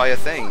killed by a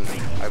thing.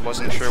 I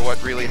wasn't sure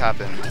what really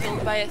happened.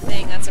 Killed by a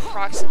thing, that's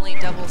approximately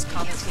doubles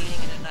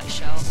commentating in a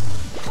nutshell.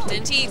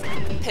 Denti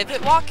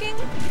pivot walking?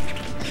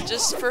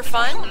 Just for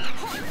fun?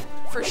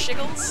 For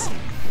shiggles?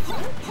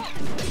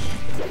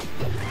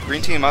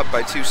 Green team up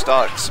by 2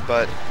 stocks,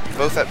 but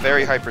both at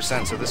very high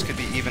percent, so this could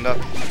be evened up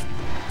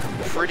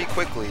pretty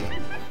quickly.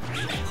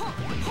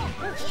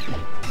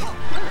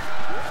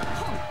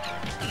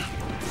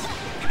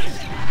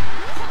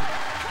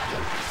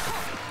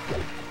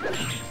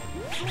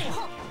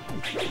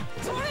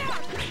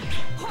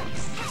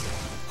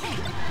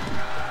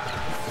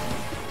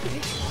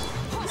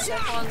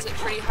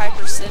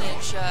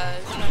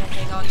 much trying to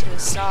hang on to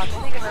his stock.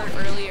 I think I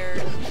heard earlier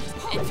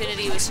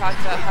Infinity was talking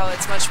about how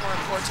it's much more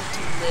important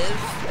to live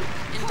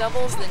in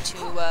doubles than to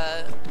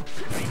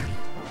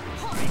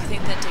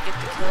than to get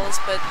the kills.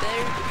 But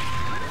there,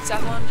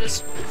 Sethlon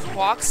just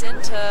walks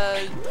into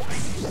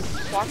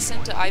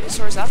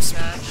Ivysaur's up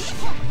smash.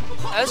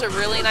 That was a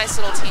really nice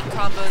little team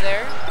combo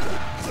there.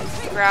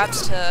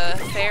 Grabs to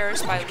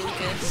Fairs by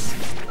Lucas.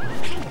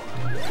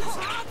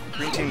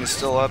 Green team is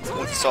still up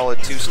with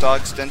solid 2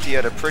 stocks. Denti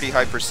at a pretty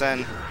high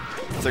percent.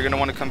 If they're going to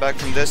want to come back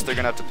from this, they're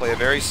going to have to play a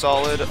very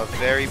solid, a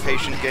very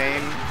patient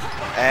game.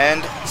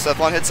 And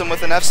Sethlon hits him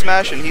with an F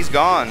smash and he's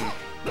gone.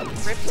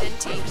 Rip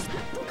Denti.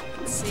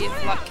 Let's see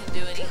if Luck can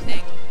do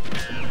anything.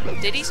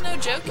 Diddy's no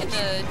joke in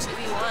the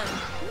 2v1.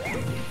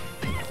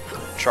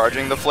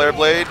 Charging the Flare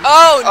Blade.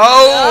 Oh,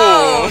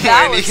 no!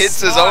 That And he was hits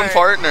his smart. own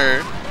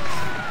partner.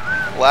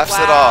 Laughs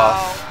it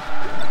off.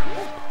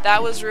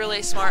 That was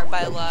really smart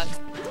by Luck.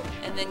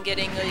 And then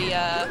getting the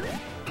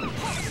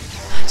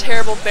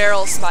terrible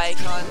barrel spike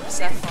on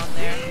Sethlon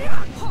there.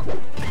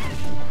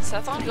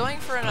 Sethlon going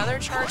for another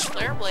charged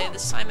Flare Blade.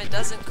 This time it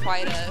doesn't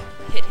quite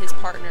hit his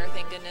partner,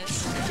 thank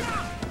goodness.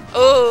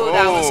 Oh,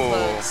 that was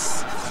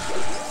close.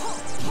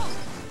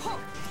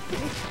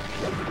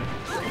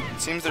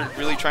 It seems they're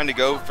really trying to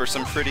go for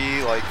some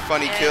pretty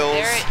funny And kills.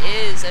 there it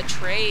is, a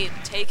trade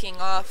taking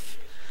off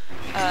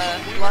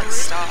Luck's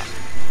stock.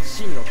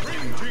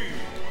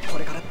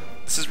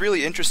 This is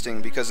really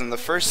interesting because in the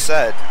first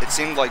set, it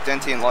seemed like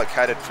Denti and Luck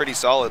had it pretty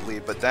solidly,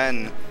 but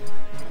then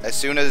as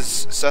soon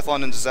as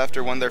Sethlon and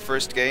Disafter won their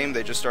first game,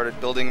 they just started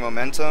building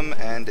momentum,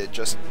 and it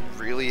just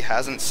really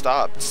hasn't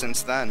stopped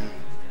since then.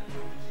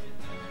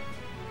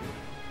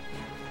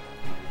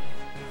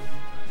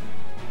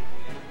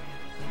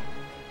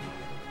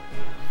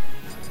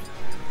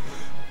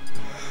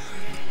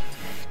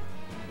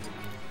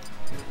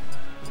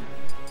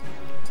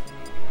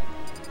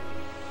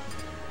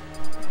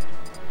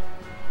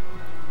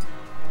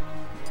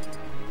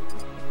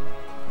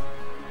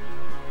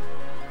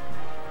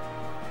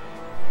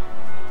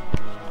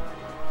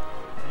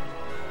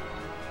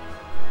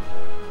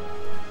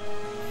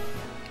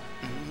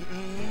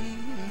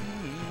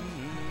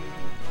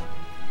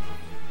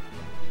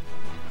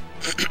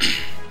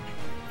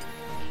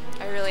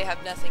 I really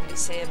have nothing to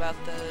say about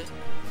the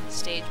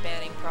stage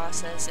banning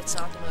process. It's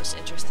not the most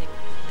interesting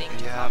thing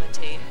to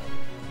commentate,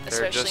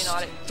 especially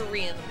not at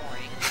 3 in the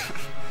morning.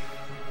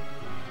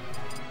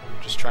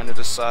 Just trying to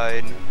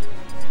decide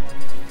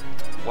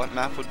what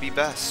map would be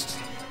best.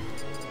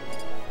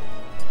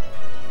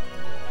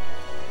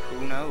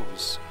 Who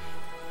knows?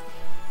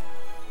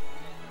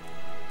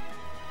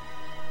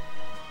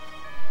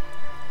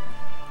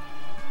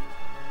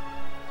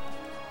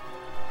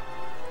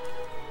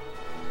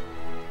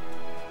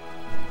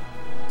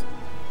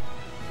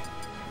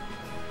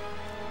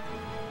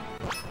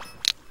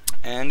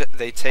 And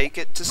they take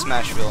it to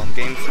Smashville in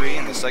Game 3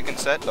 in the second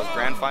set of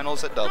Grand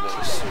Finals at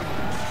doubles.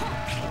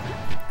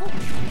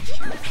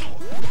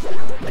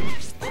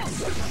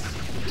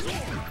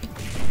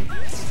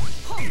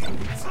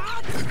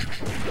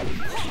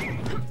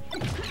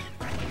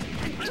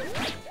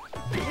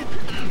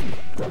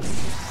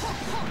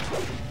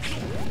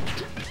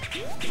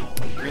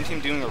 Green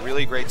team doing a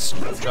really great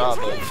job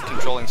of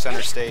controlling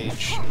center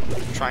stage,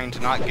 trying to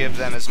not give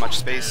them as much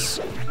space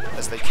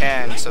as they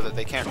can so that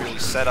they can't really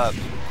set up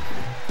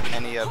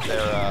any of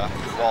their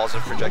walls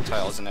of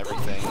projectiles and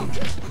everything.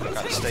 They've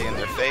got to stay in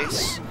their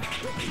face,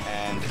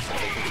 and if they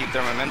can keep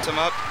their momentum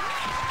up,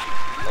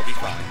 they'll be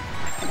fine.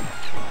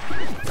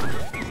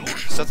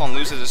 Sethlon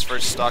loses his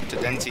first stock to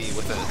Denti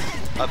with an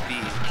up B.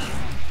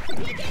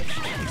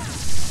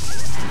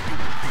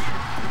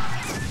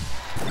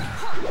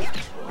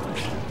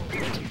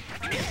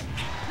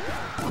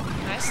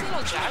 Nice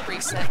little jab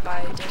reset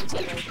by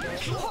Denti right there.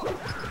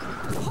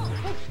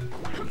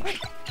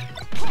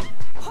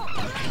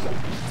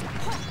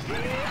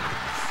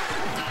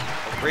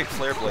 A great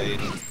Flare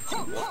Blade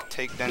will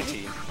take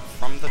Denti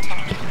from the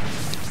top.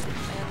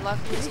 And Luck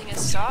losing his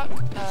stock.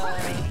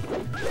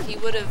 He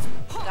would have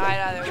died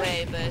either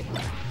way, but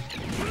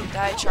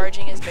died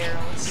charging his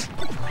barrels.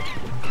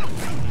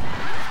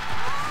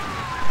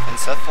 And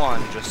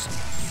Sethlon just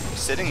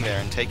sitting there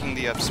and taking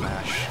the up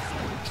smash.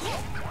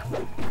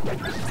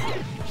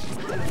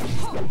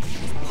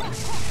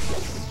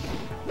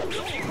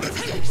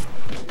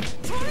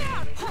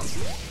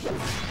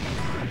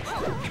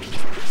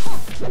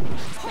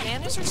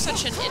 Bananas are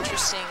such an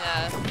interesting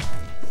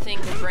thing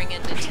to bring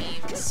into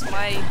teams.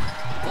 My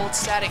old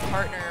static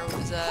partner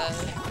was a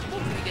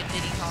pretty good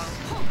Diddy Kong.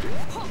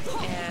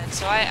 And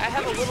so I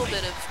have a little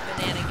bit of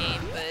banana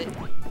game, but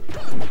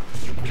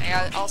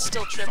I'll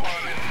still trip on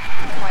it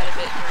quite a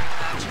bit during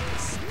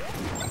matches.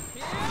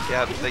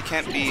 Yeah, they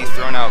can't be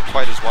thrown out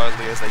quite as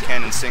wildly as they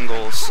can in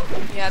singles.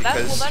 Yeah,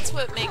 that's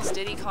what makes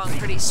Diddy Kong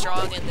pretty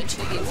strong in the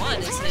 2v1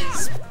 is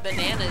his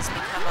bananas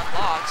become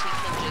unlocked. He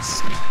can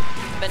just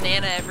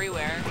banana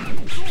everywhere.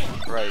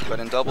 Right, but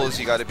in doubles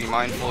you got to be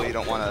mindful. You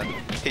don't want to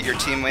hit your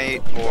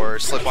teammate or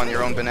slip on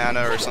your own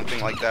banana or something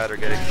like that, or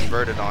get it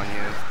converted on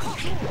you.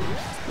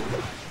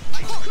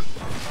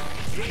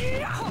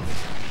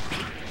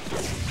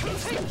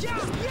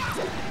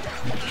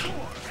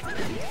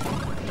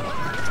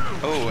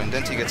 Oh, and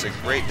Denti gets a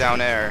great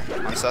down air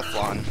on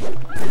Sethlon.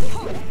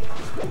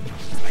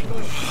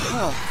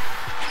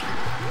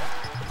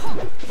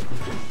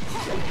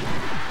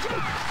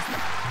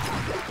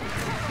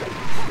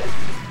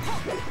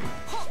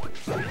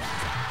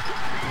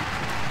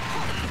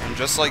 And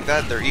just like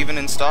that, they're even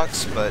in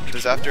stocks, but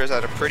Disafter is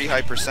at a pretty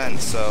high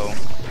percent, so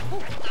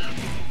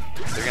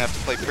they're gonna have to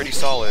play pretty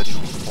solid,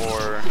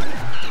 or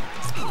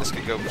this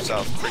could go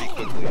south pretty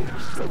quickly.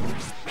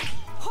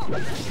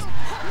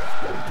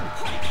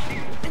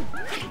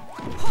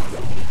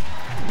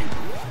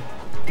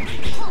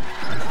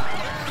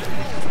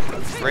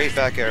 Great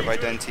back air by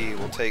Denti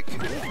will take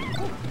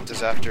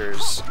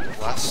Disafter's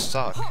last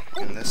stock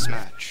in this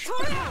match.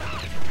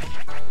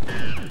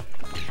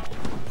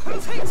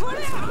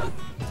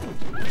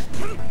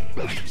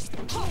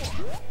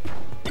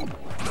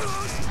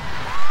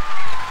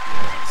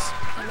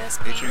 Yes.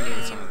 Adrian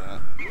needed some of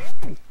that.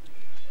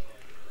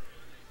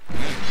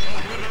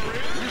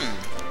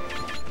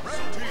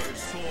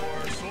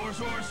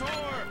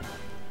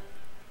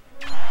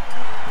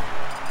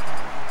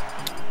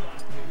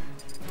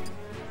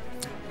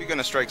 We're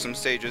gonna strike some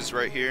stages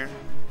right here.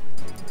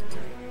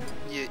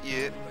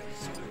 Yeah.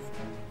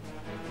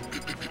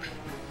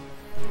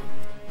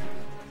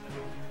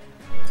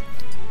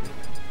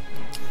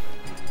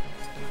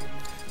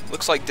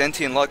 Looks like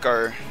Denti and Luck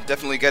are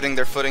definitely getting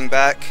their footing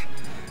back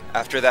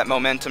after that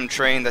momentum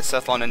train that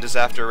Sethlon and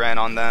Disafter ran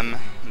on them,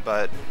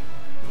 but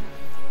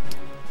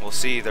we'll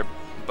see.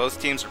 Both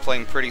teams are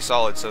playing pretty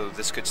solid, so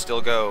this could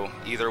still go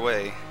either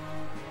way.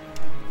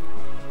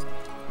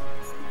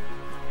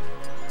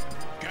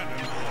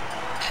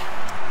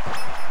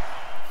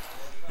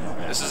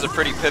 This is a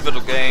pretty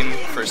pivotal game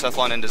for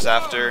Sethlon and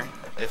Disafter.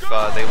 If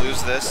they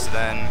lose this,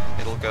 then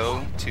it'll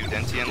go to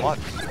Denti and Luck.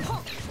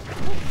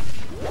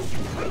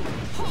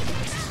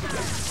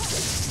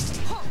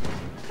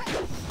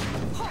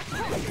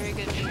 Very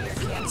good meteor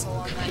cancel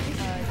on that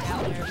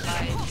down there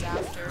by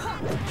Disafter.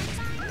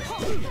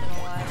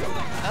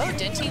 Oh,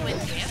 Denti went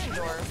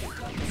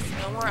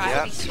Ganondorf. No more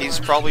Yeah, Ivysaur. he's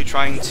probably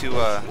trying to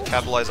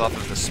capitalize off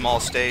of the small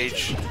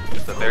stage,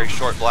 the very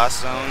short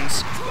blast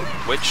zones,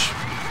 which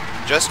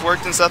just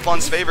worked in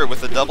Sethlon's favor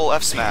with a double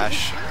F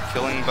smash,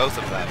 killing both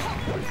of them.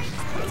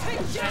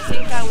 I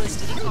think that was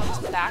Diddy Kong's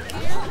back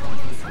air, or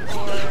I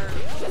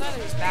thought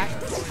it was back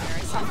or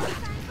forward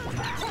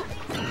air.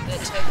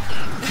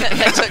 I thought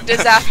that took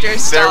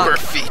Disafter's There stock. were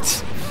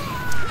feet.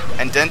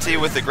 And Denti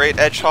with the great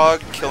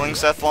Edgehog killing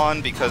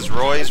Sethlon because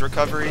Roy's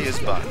recovery is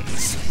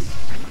buns.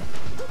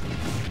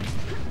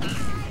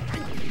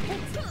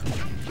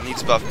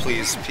 Needs buff,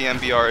 please.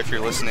 PMBR if you're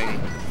listening.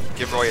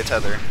 Give Roy a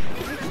tether.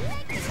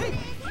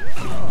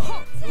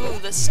 Ooh,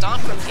 the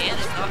stomp from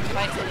Ganon not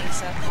quite hitting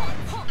Sethlon.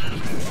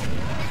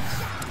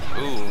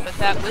 Ooh. But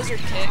that wizard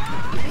kick.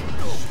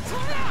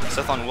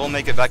 Sethlon will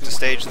make it back to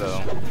stage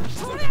though.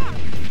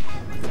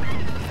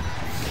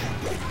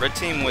 Red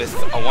team with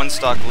a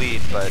 1-stock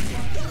lead, but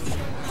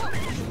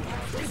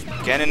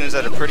Ganon is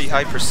at a pretty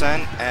high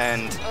percent,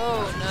 and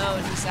Oh no,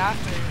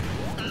 Disafter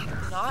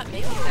not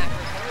making that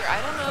recovery.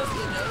 I don't know if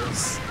he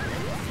knows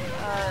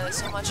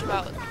so much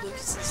about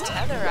Lucas's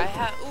tether.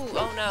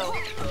 Oh no,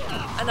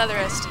 another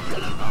SD.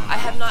 I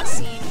have not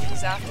seen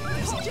Disafter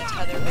using the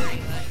tether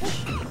very much.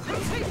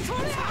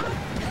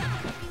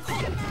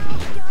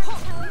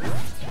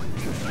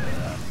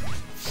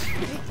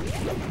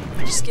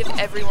 Just give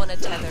everyone a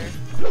tether.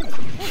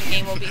 The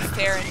game will be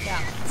fair and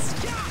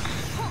balanced.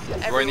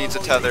 Roy Everyone needs a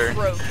will be tether.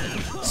 broken.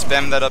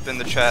 Spam that up in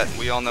the chat.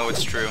 We all know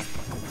it's true.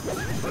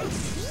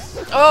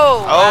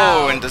 Oh,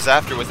 wow. Oh, and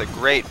Disafter with a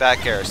great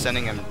back air,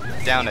 sending him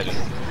down at an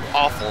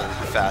awful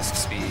fast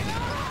speed.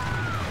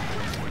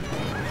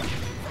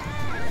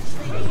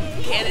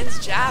 Ganon's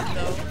jab,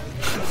 though.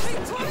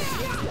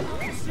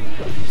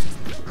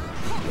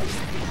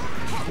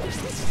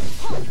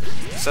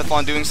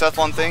 Sethlon doing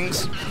Sethlon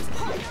things.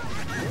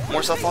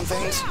 More Sethlon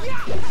things.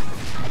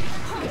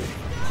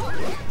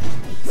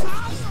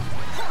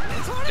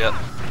 Yep.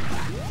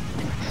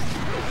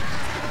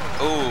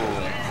 Ooh.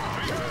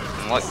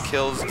 And Luck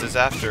kills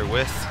Disafter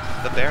with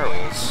the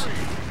barrels.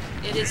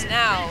 It is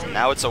now.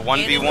 Now it's a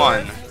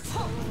 1v1. Ganondorf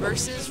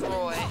versus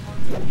Roy.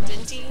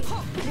 Denti,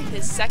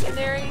 his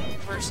secondary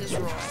versus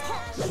Roy.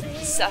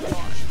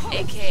 Sethlon,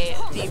 aka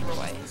the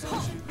Roy.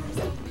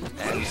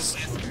 And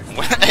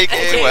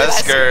aka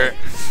Wesker.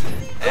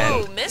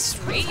 Oh, And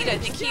misread. I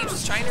think he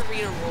was trying to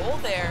read a roll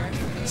there.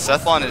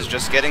 Sethlon is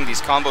just getting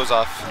these combos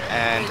off,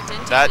 and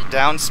that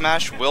down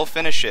smash will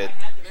finish it.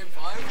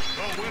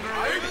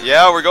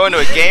 Yeah, we're going to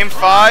a game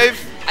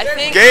 5. I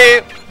think.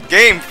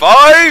 Game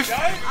 5.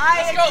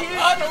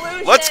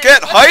 Let's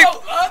get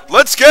hype.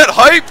 Let's get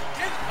hype.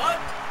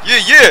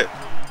 Yeah.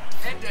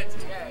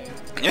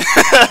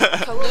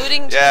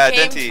 Colluding to Yeah,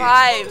 game Denti.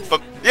 5.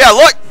 But yeah,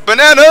 look,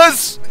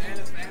 bananas.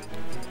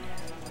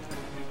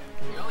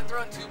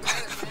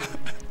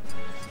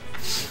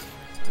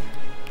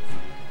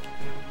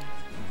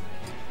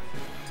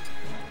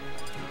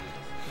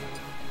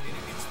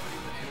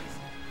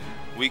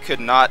 We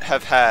could not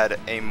have had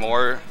a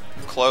more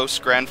close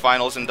grand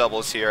finals and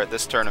doubles here at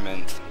this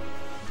tournament.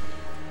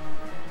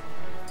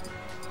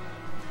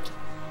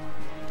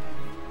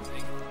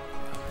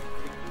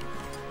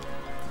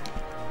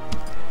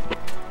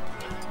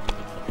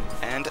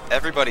 And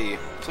everybody,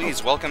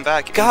 please welcome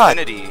back God,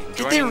 Infinity.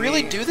 did they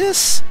really me. do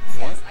this?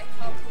 What?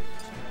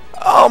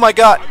 Oh my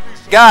god.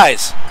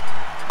 Guys,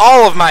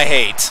 all of my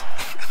hate.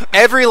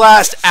 Every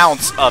last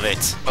ounce of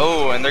it.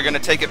 Oh, and they're gonna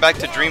take it back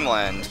to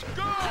Dreamland.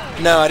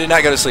 No, I did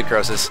not go to sleep,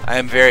 Croesus. I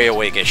am very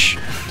awake-ish.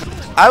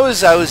 I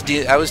was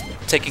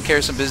taking care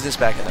of some business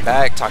back in the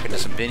back, talking to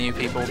some venue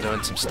people,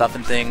 doing some stuff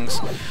and things.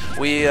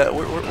 We're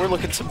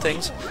looking at some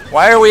things.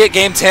 Why are we at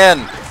game 10?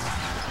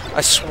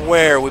 I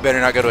swear we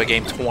better not go to a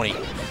game 20.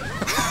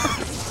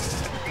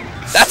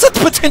 That's a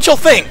potential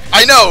thing.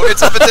 I know,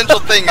 it's a potential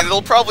thing, and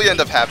it'll probably end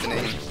up happening.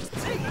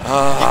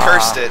 You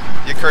cursed it.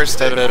 You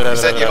cursed it. You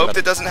said you hoped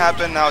it doesn't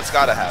happen, now it's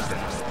gotta happen.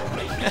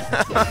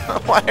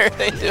 Why are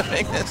they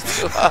doing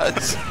this to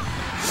us?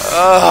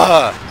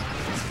 Oh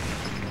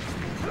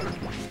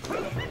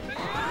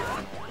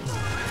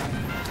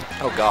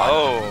god.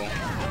 Oh.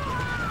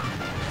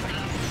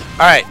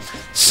 Alright,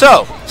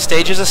 so,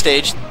 stage is a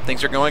stage.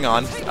 Things are going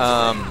on.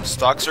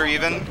 Stocks are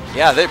even.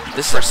 Yeah,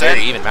 this is a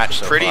very even match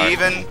so Pretty far.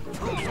 even.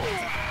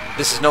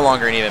 This is no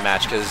longer an even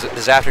match because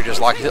Disafter just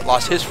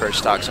lost his first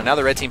stock, so now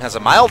the red team has a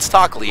mild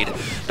stock lead,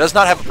 does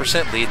not have a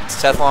 % lead.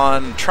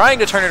 Sethlon trying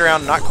to turn it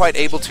around, not quite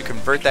able to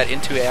convert that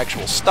into an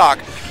actual stock.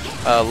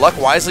 Luck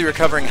wisely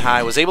recovering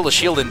high, was able to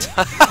shield in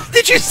time.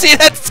 Did you see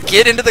that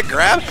skid into the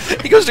grab?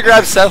 He goes to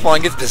grab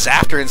Sethlon, gets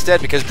Disafter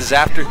instead because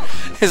Disafter,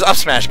 his up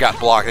smash got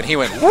blocked and he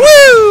went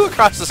woo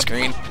across the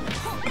screen.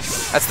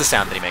 That's the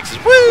sound that he makes. Is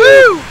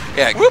woo!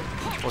 Yeah. Whoop.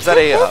 Was that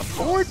a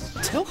forward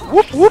tilt?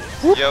 Whoop, whoop,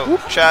 whoop, Yo,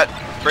 whoop. chat,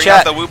 bring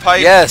Chat, out the whoop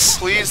hype. yes.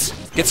 Please.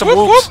 Get some Whoop,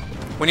 whoops.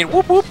 whoop. We need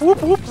whoop, whoop,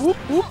 whoop, whoop, whoop,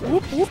 whoop,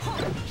 whoop, whoop.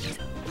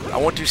 I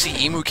want to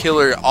see Emu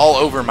Killer all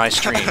over my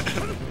stream.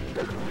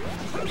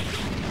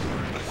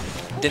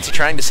 Denti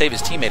trying to save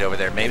his teammate over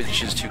there. Maybe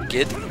just to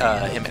get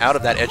him out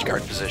of that edge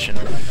guard position.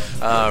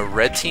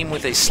 Red team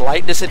with a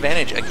slight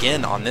disadvantage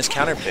again on this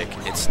counter pick.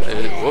 It's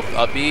whoop,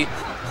 up B.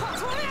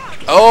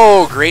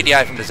 Oh, great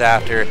DI from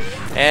Disafter,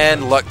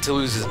 and luck to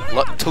lose his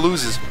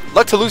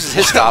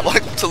his stop.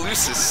 Luck to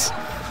loses.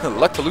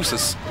 Luck to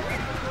loses.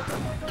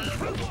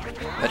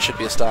 That should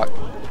be a stock.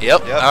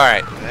 Yep. All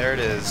right. There it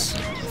is.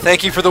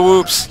 Thank you for the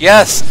whoops.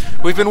 Yes,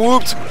 we've been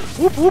whooped.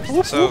 Whoop, whoop,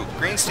 whoop, So whoop.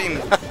 green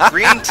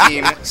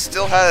team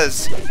still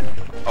has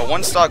a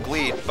one stock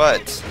lead,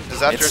 but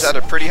Disafter's at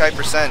a pretty high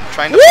 %,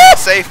 trying to play it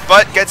safe,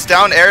 but gets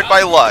down aired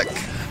by Luck.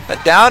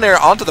 That down air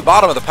onto the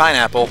bottom of the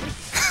pineapple.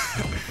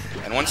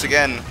 And once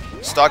again,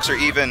 stocks are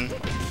even.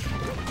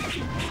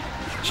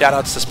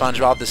 Shoutouts to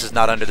SpongeBob. This is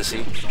not under the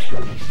sea.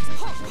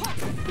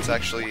 It's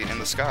actually in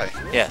the sky.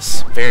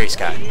 Yes, very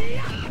sky.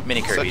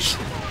 Mini Kirby's.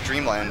 Such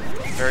dreamland.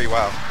 Very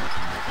wow.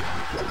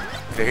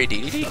 Very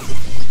DDD.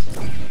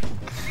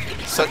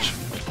 Such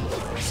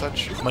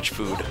Much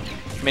food.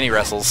 Mini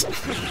wrestles.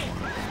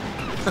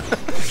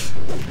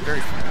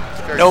 very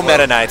No flow.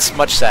 Meta Knights.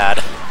 Much sad.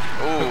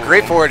 Ooh.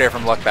 Great forward air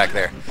from Luck back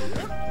there.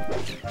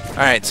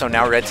 Alright, so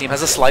now red team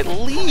has a slight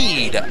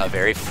lead. A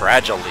very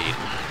fragile lead.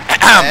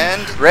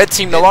 And red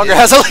team no longer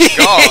has a lead.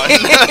 Gone.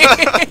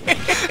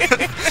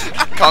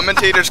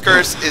 Commentator's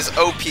curse is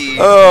OP.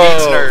 Oh.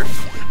 Needs nerf.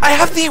 I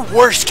have the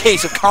worst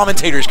case of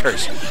commentator's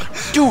curse.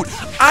 Dude,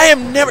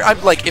 I'm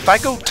like, if I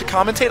go to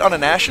commentate on a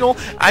national,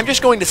 I'm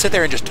just going to sit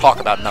there and just talk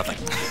about nothing.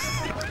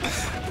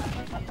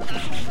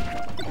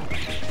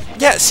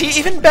 Yeah, see,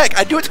 even Beck,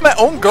 I do it to my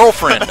own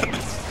girlfriend.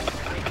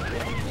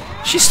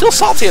 She's still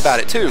salty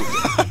about it, too.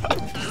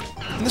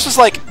 And this was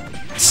like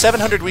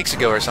 700 weeks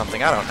ago or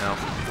something, I don't know.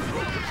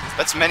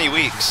 That's many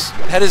weeks.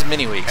 That is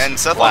many weeks. And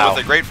Sethlon Wow.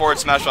 with a great forward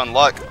smash on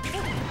Luck.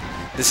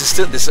 This is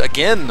still, this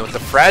again, with the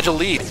fragile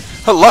lead.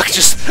 Luck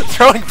just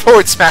throwing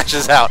forward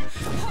smashes out.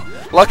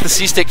 Luck, the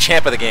C-Stick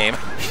champ of the game.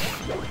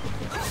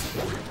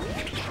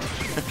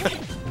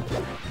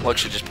 Luck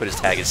should just put his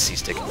tag as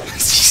C-Stick.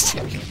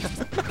 C-Stick.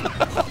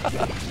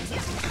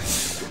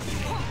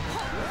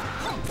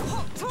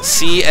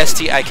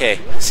 C-S-T-I-K.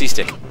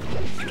 C-Stick.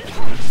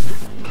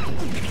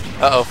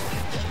 Uh-oh.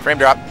 Frame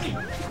drop.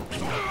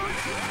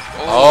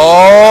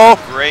 Oh!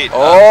 Great.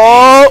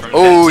 Oh! from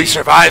Oh, he Denti.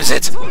 survives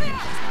it!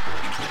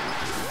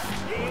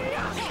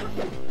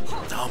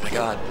 Oh my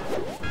god.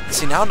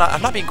 See, now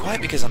I'm not being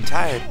quiet because I'm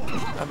tired.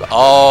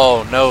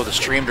 Oh no, the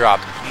stream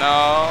dropped.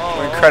 No.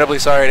 We're incredibly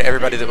sorry to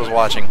everybody that was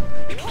watching.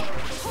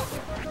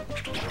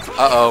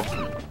 Uh-oh.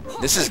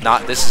 This is...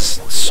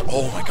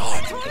 Oh my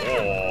god.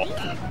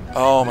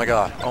 Oh my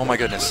god. Oh my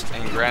goodness.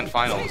 In grand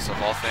finals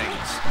of all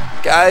things.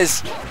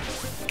 Guys,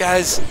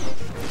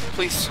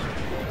 Please.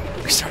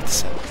 restart the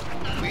set.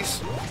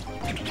 Please.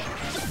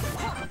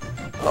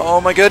 Oh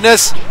my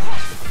goodness.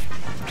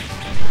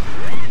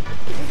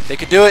 They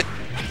could do it.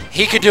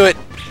 He could do it.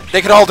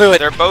 They could all do it.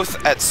 They're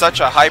both at such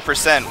a high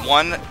 %.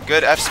 One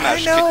good F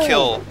smash I know. could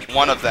kill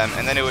one of them,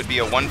 and then it would be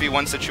a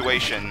 1v1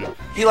 situation.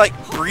 He like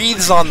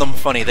breathes on them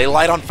funny. They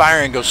light on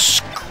fire and go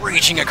scream.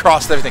 reaching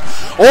across everything.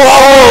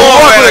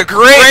 Oh, what a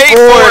great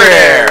forward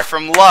air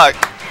from Luck.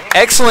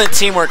 Excellent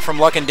teamwork from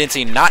Luck and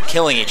Denti, not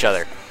killing each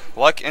other.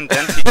 Luck and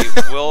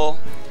Denti will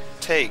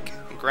take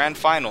grand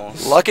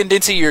finals. Luck and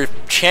Denti, your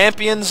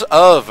champions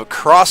of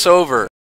crossover.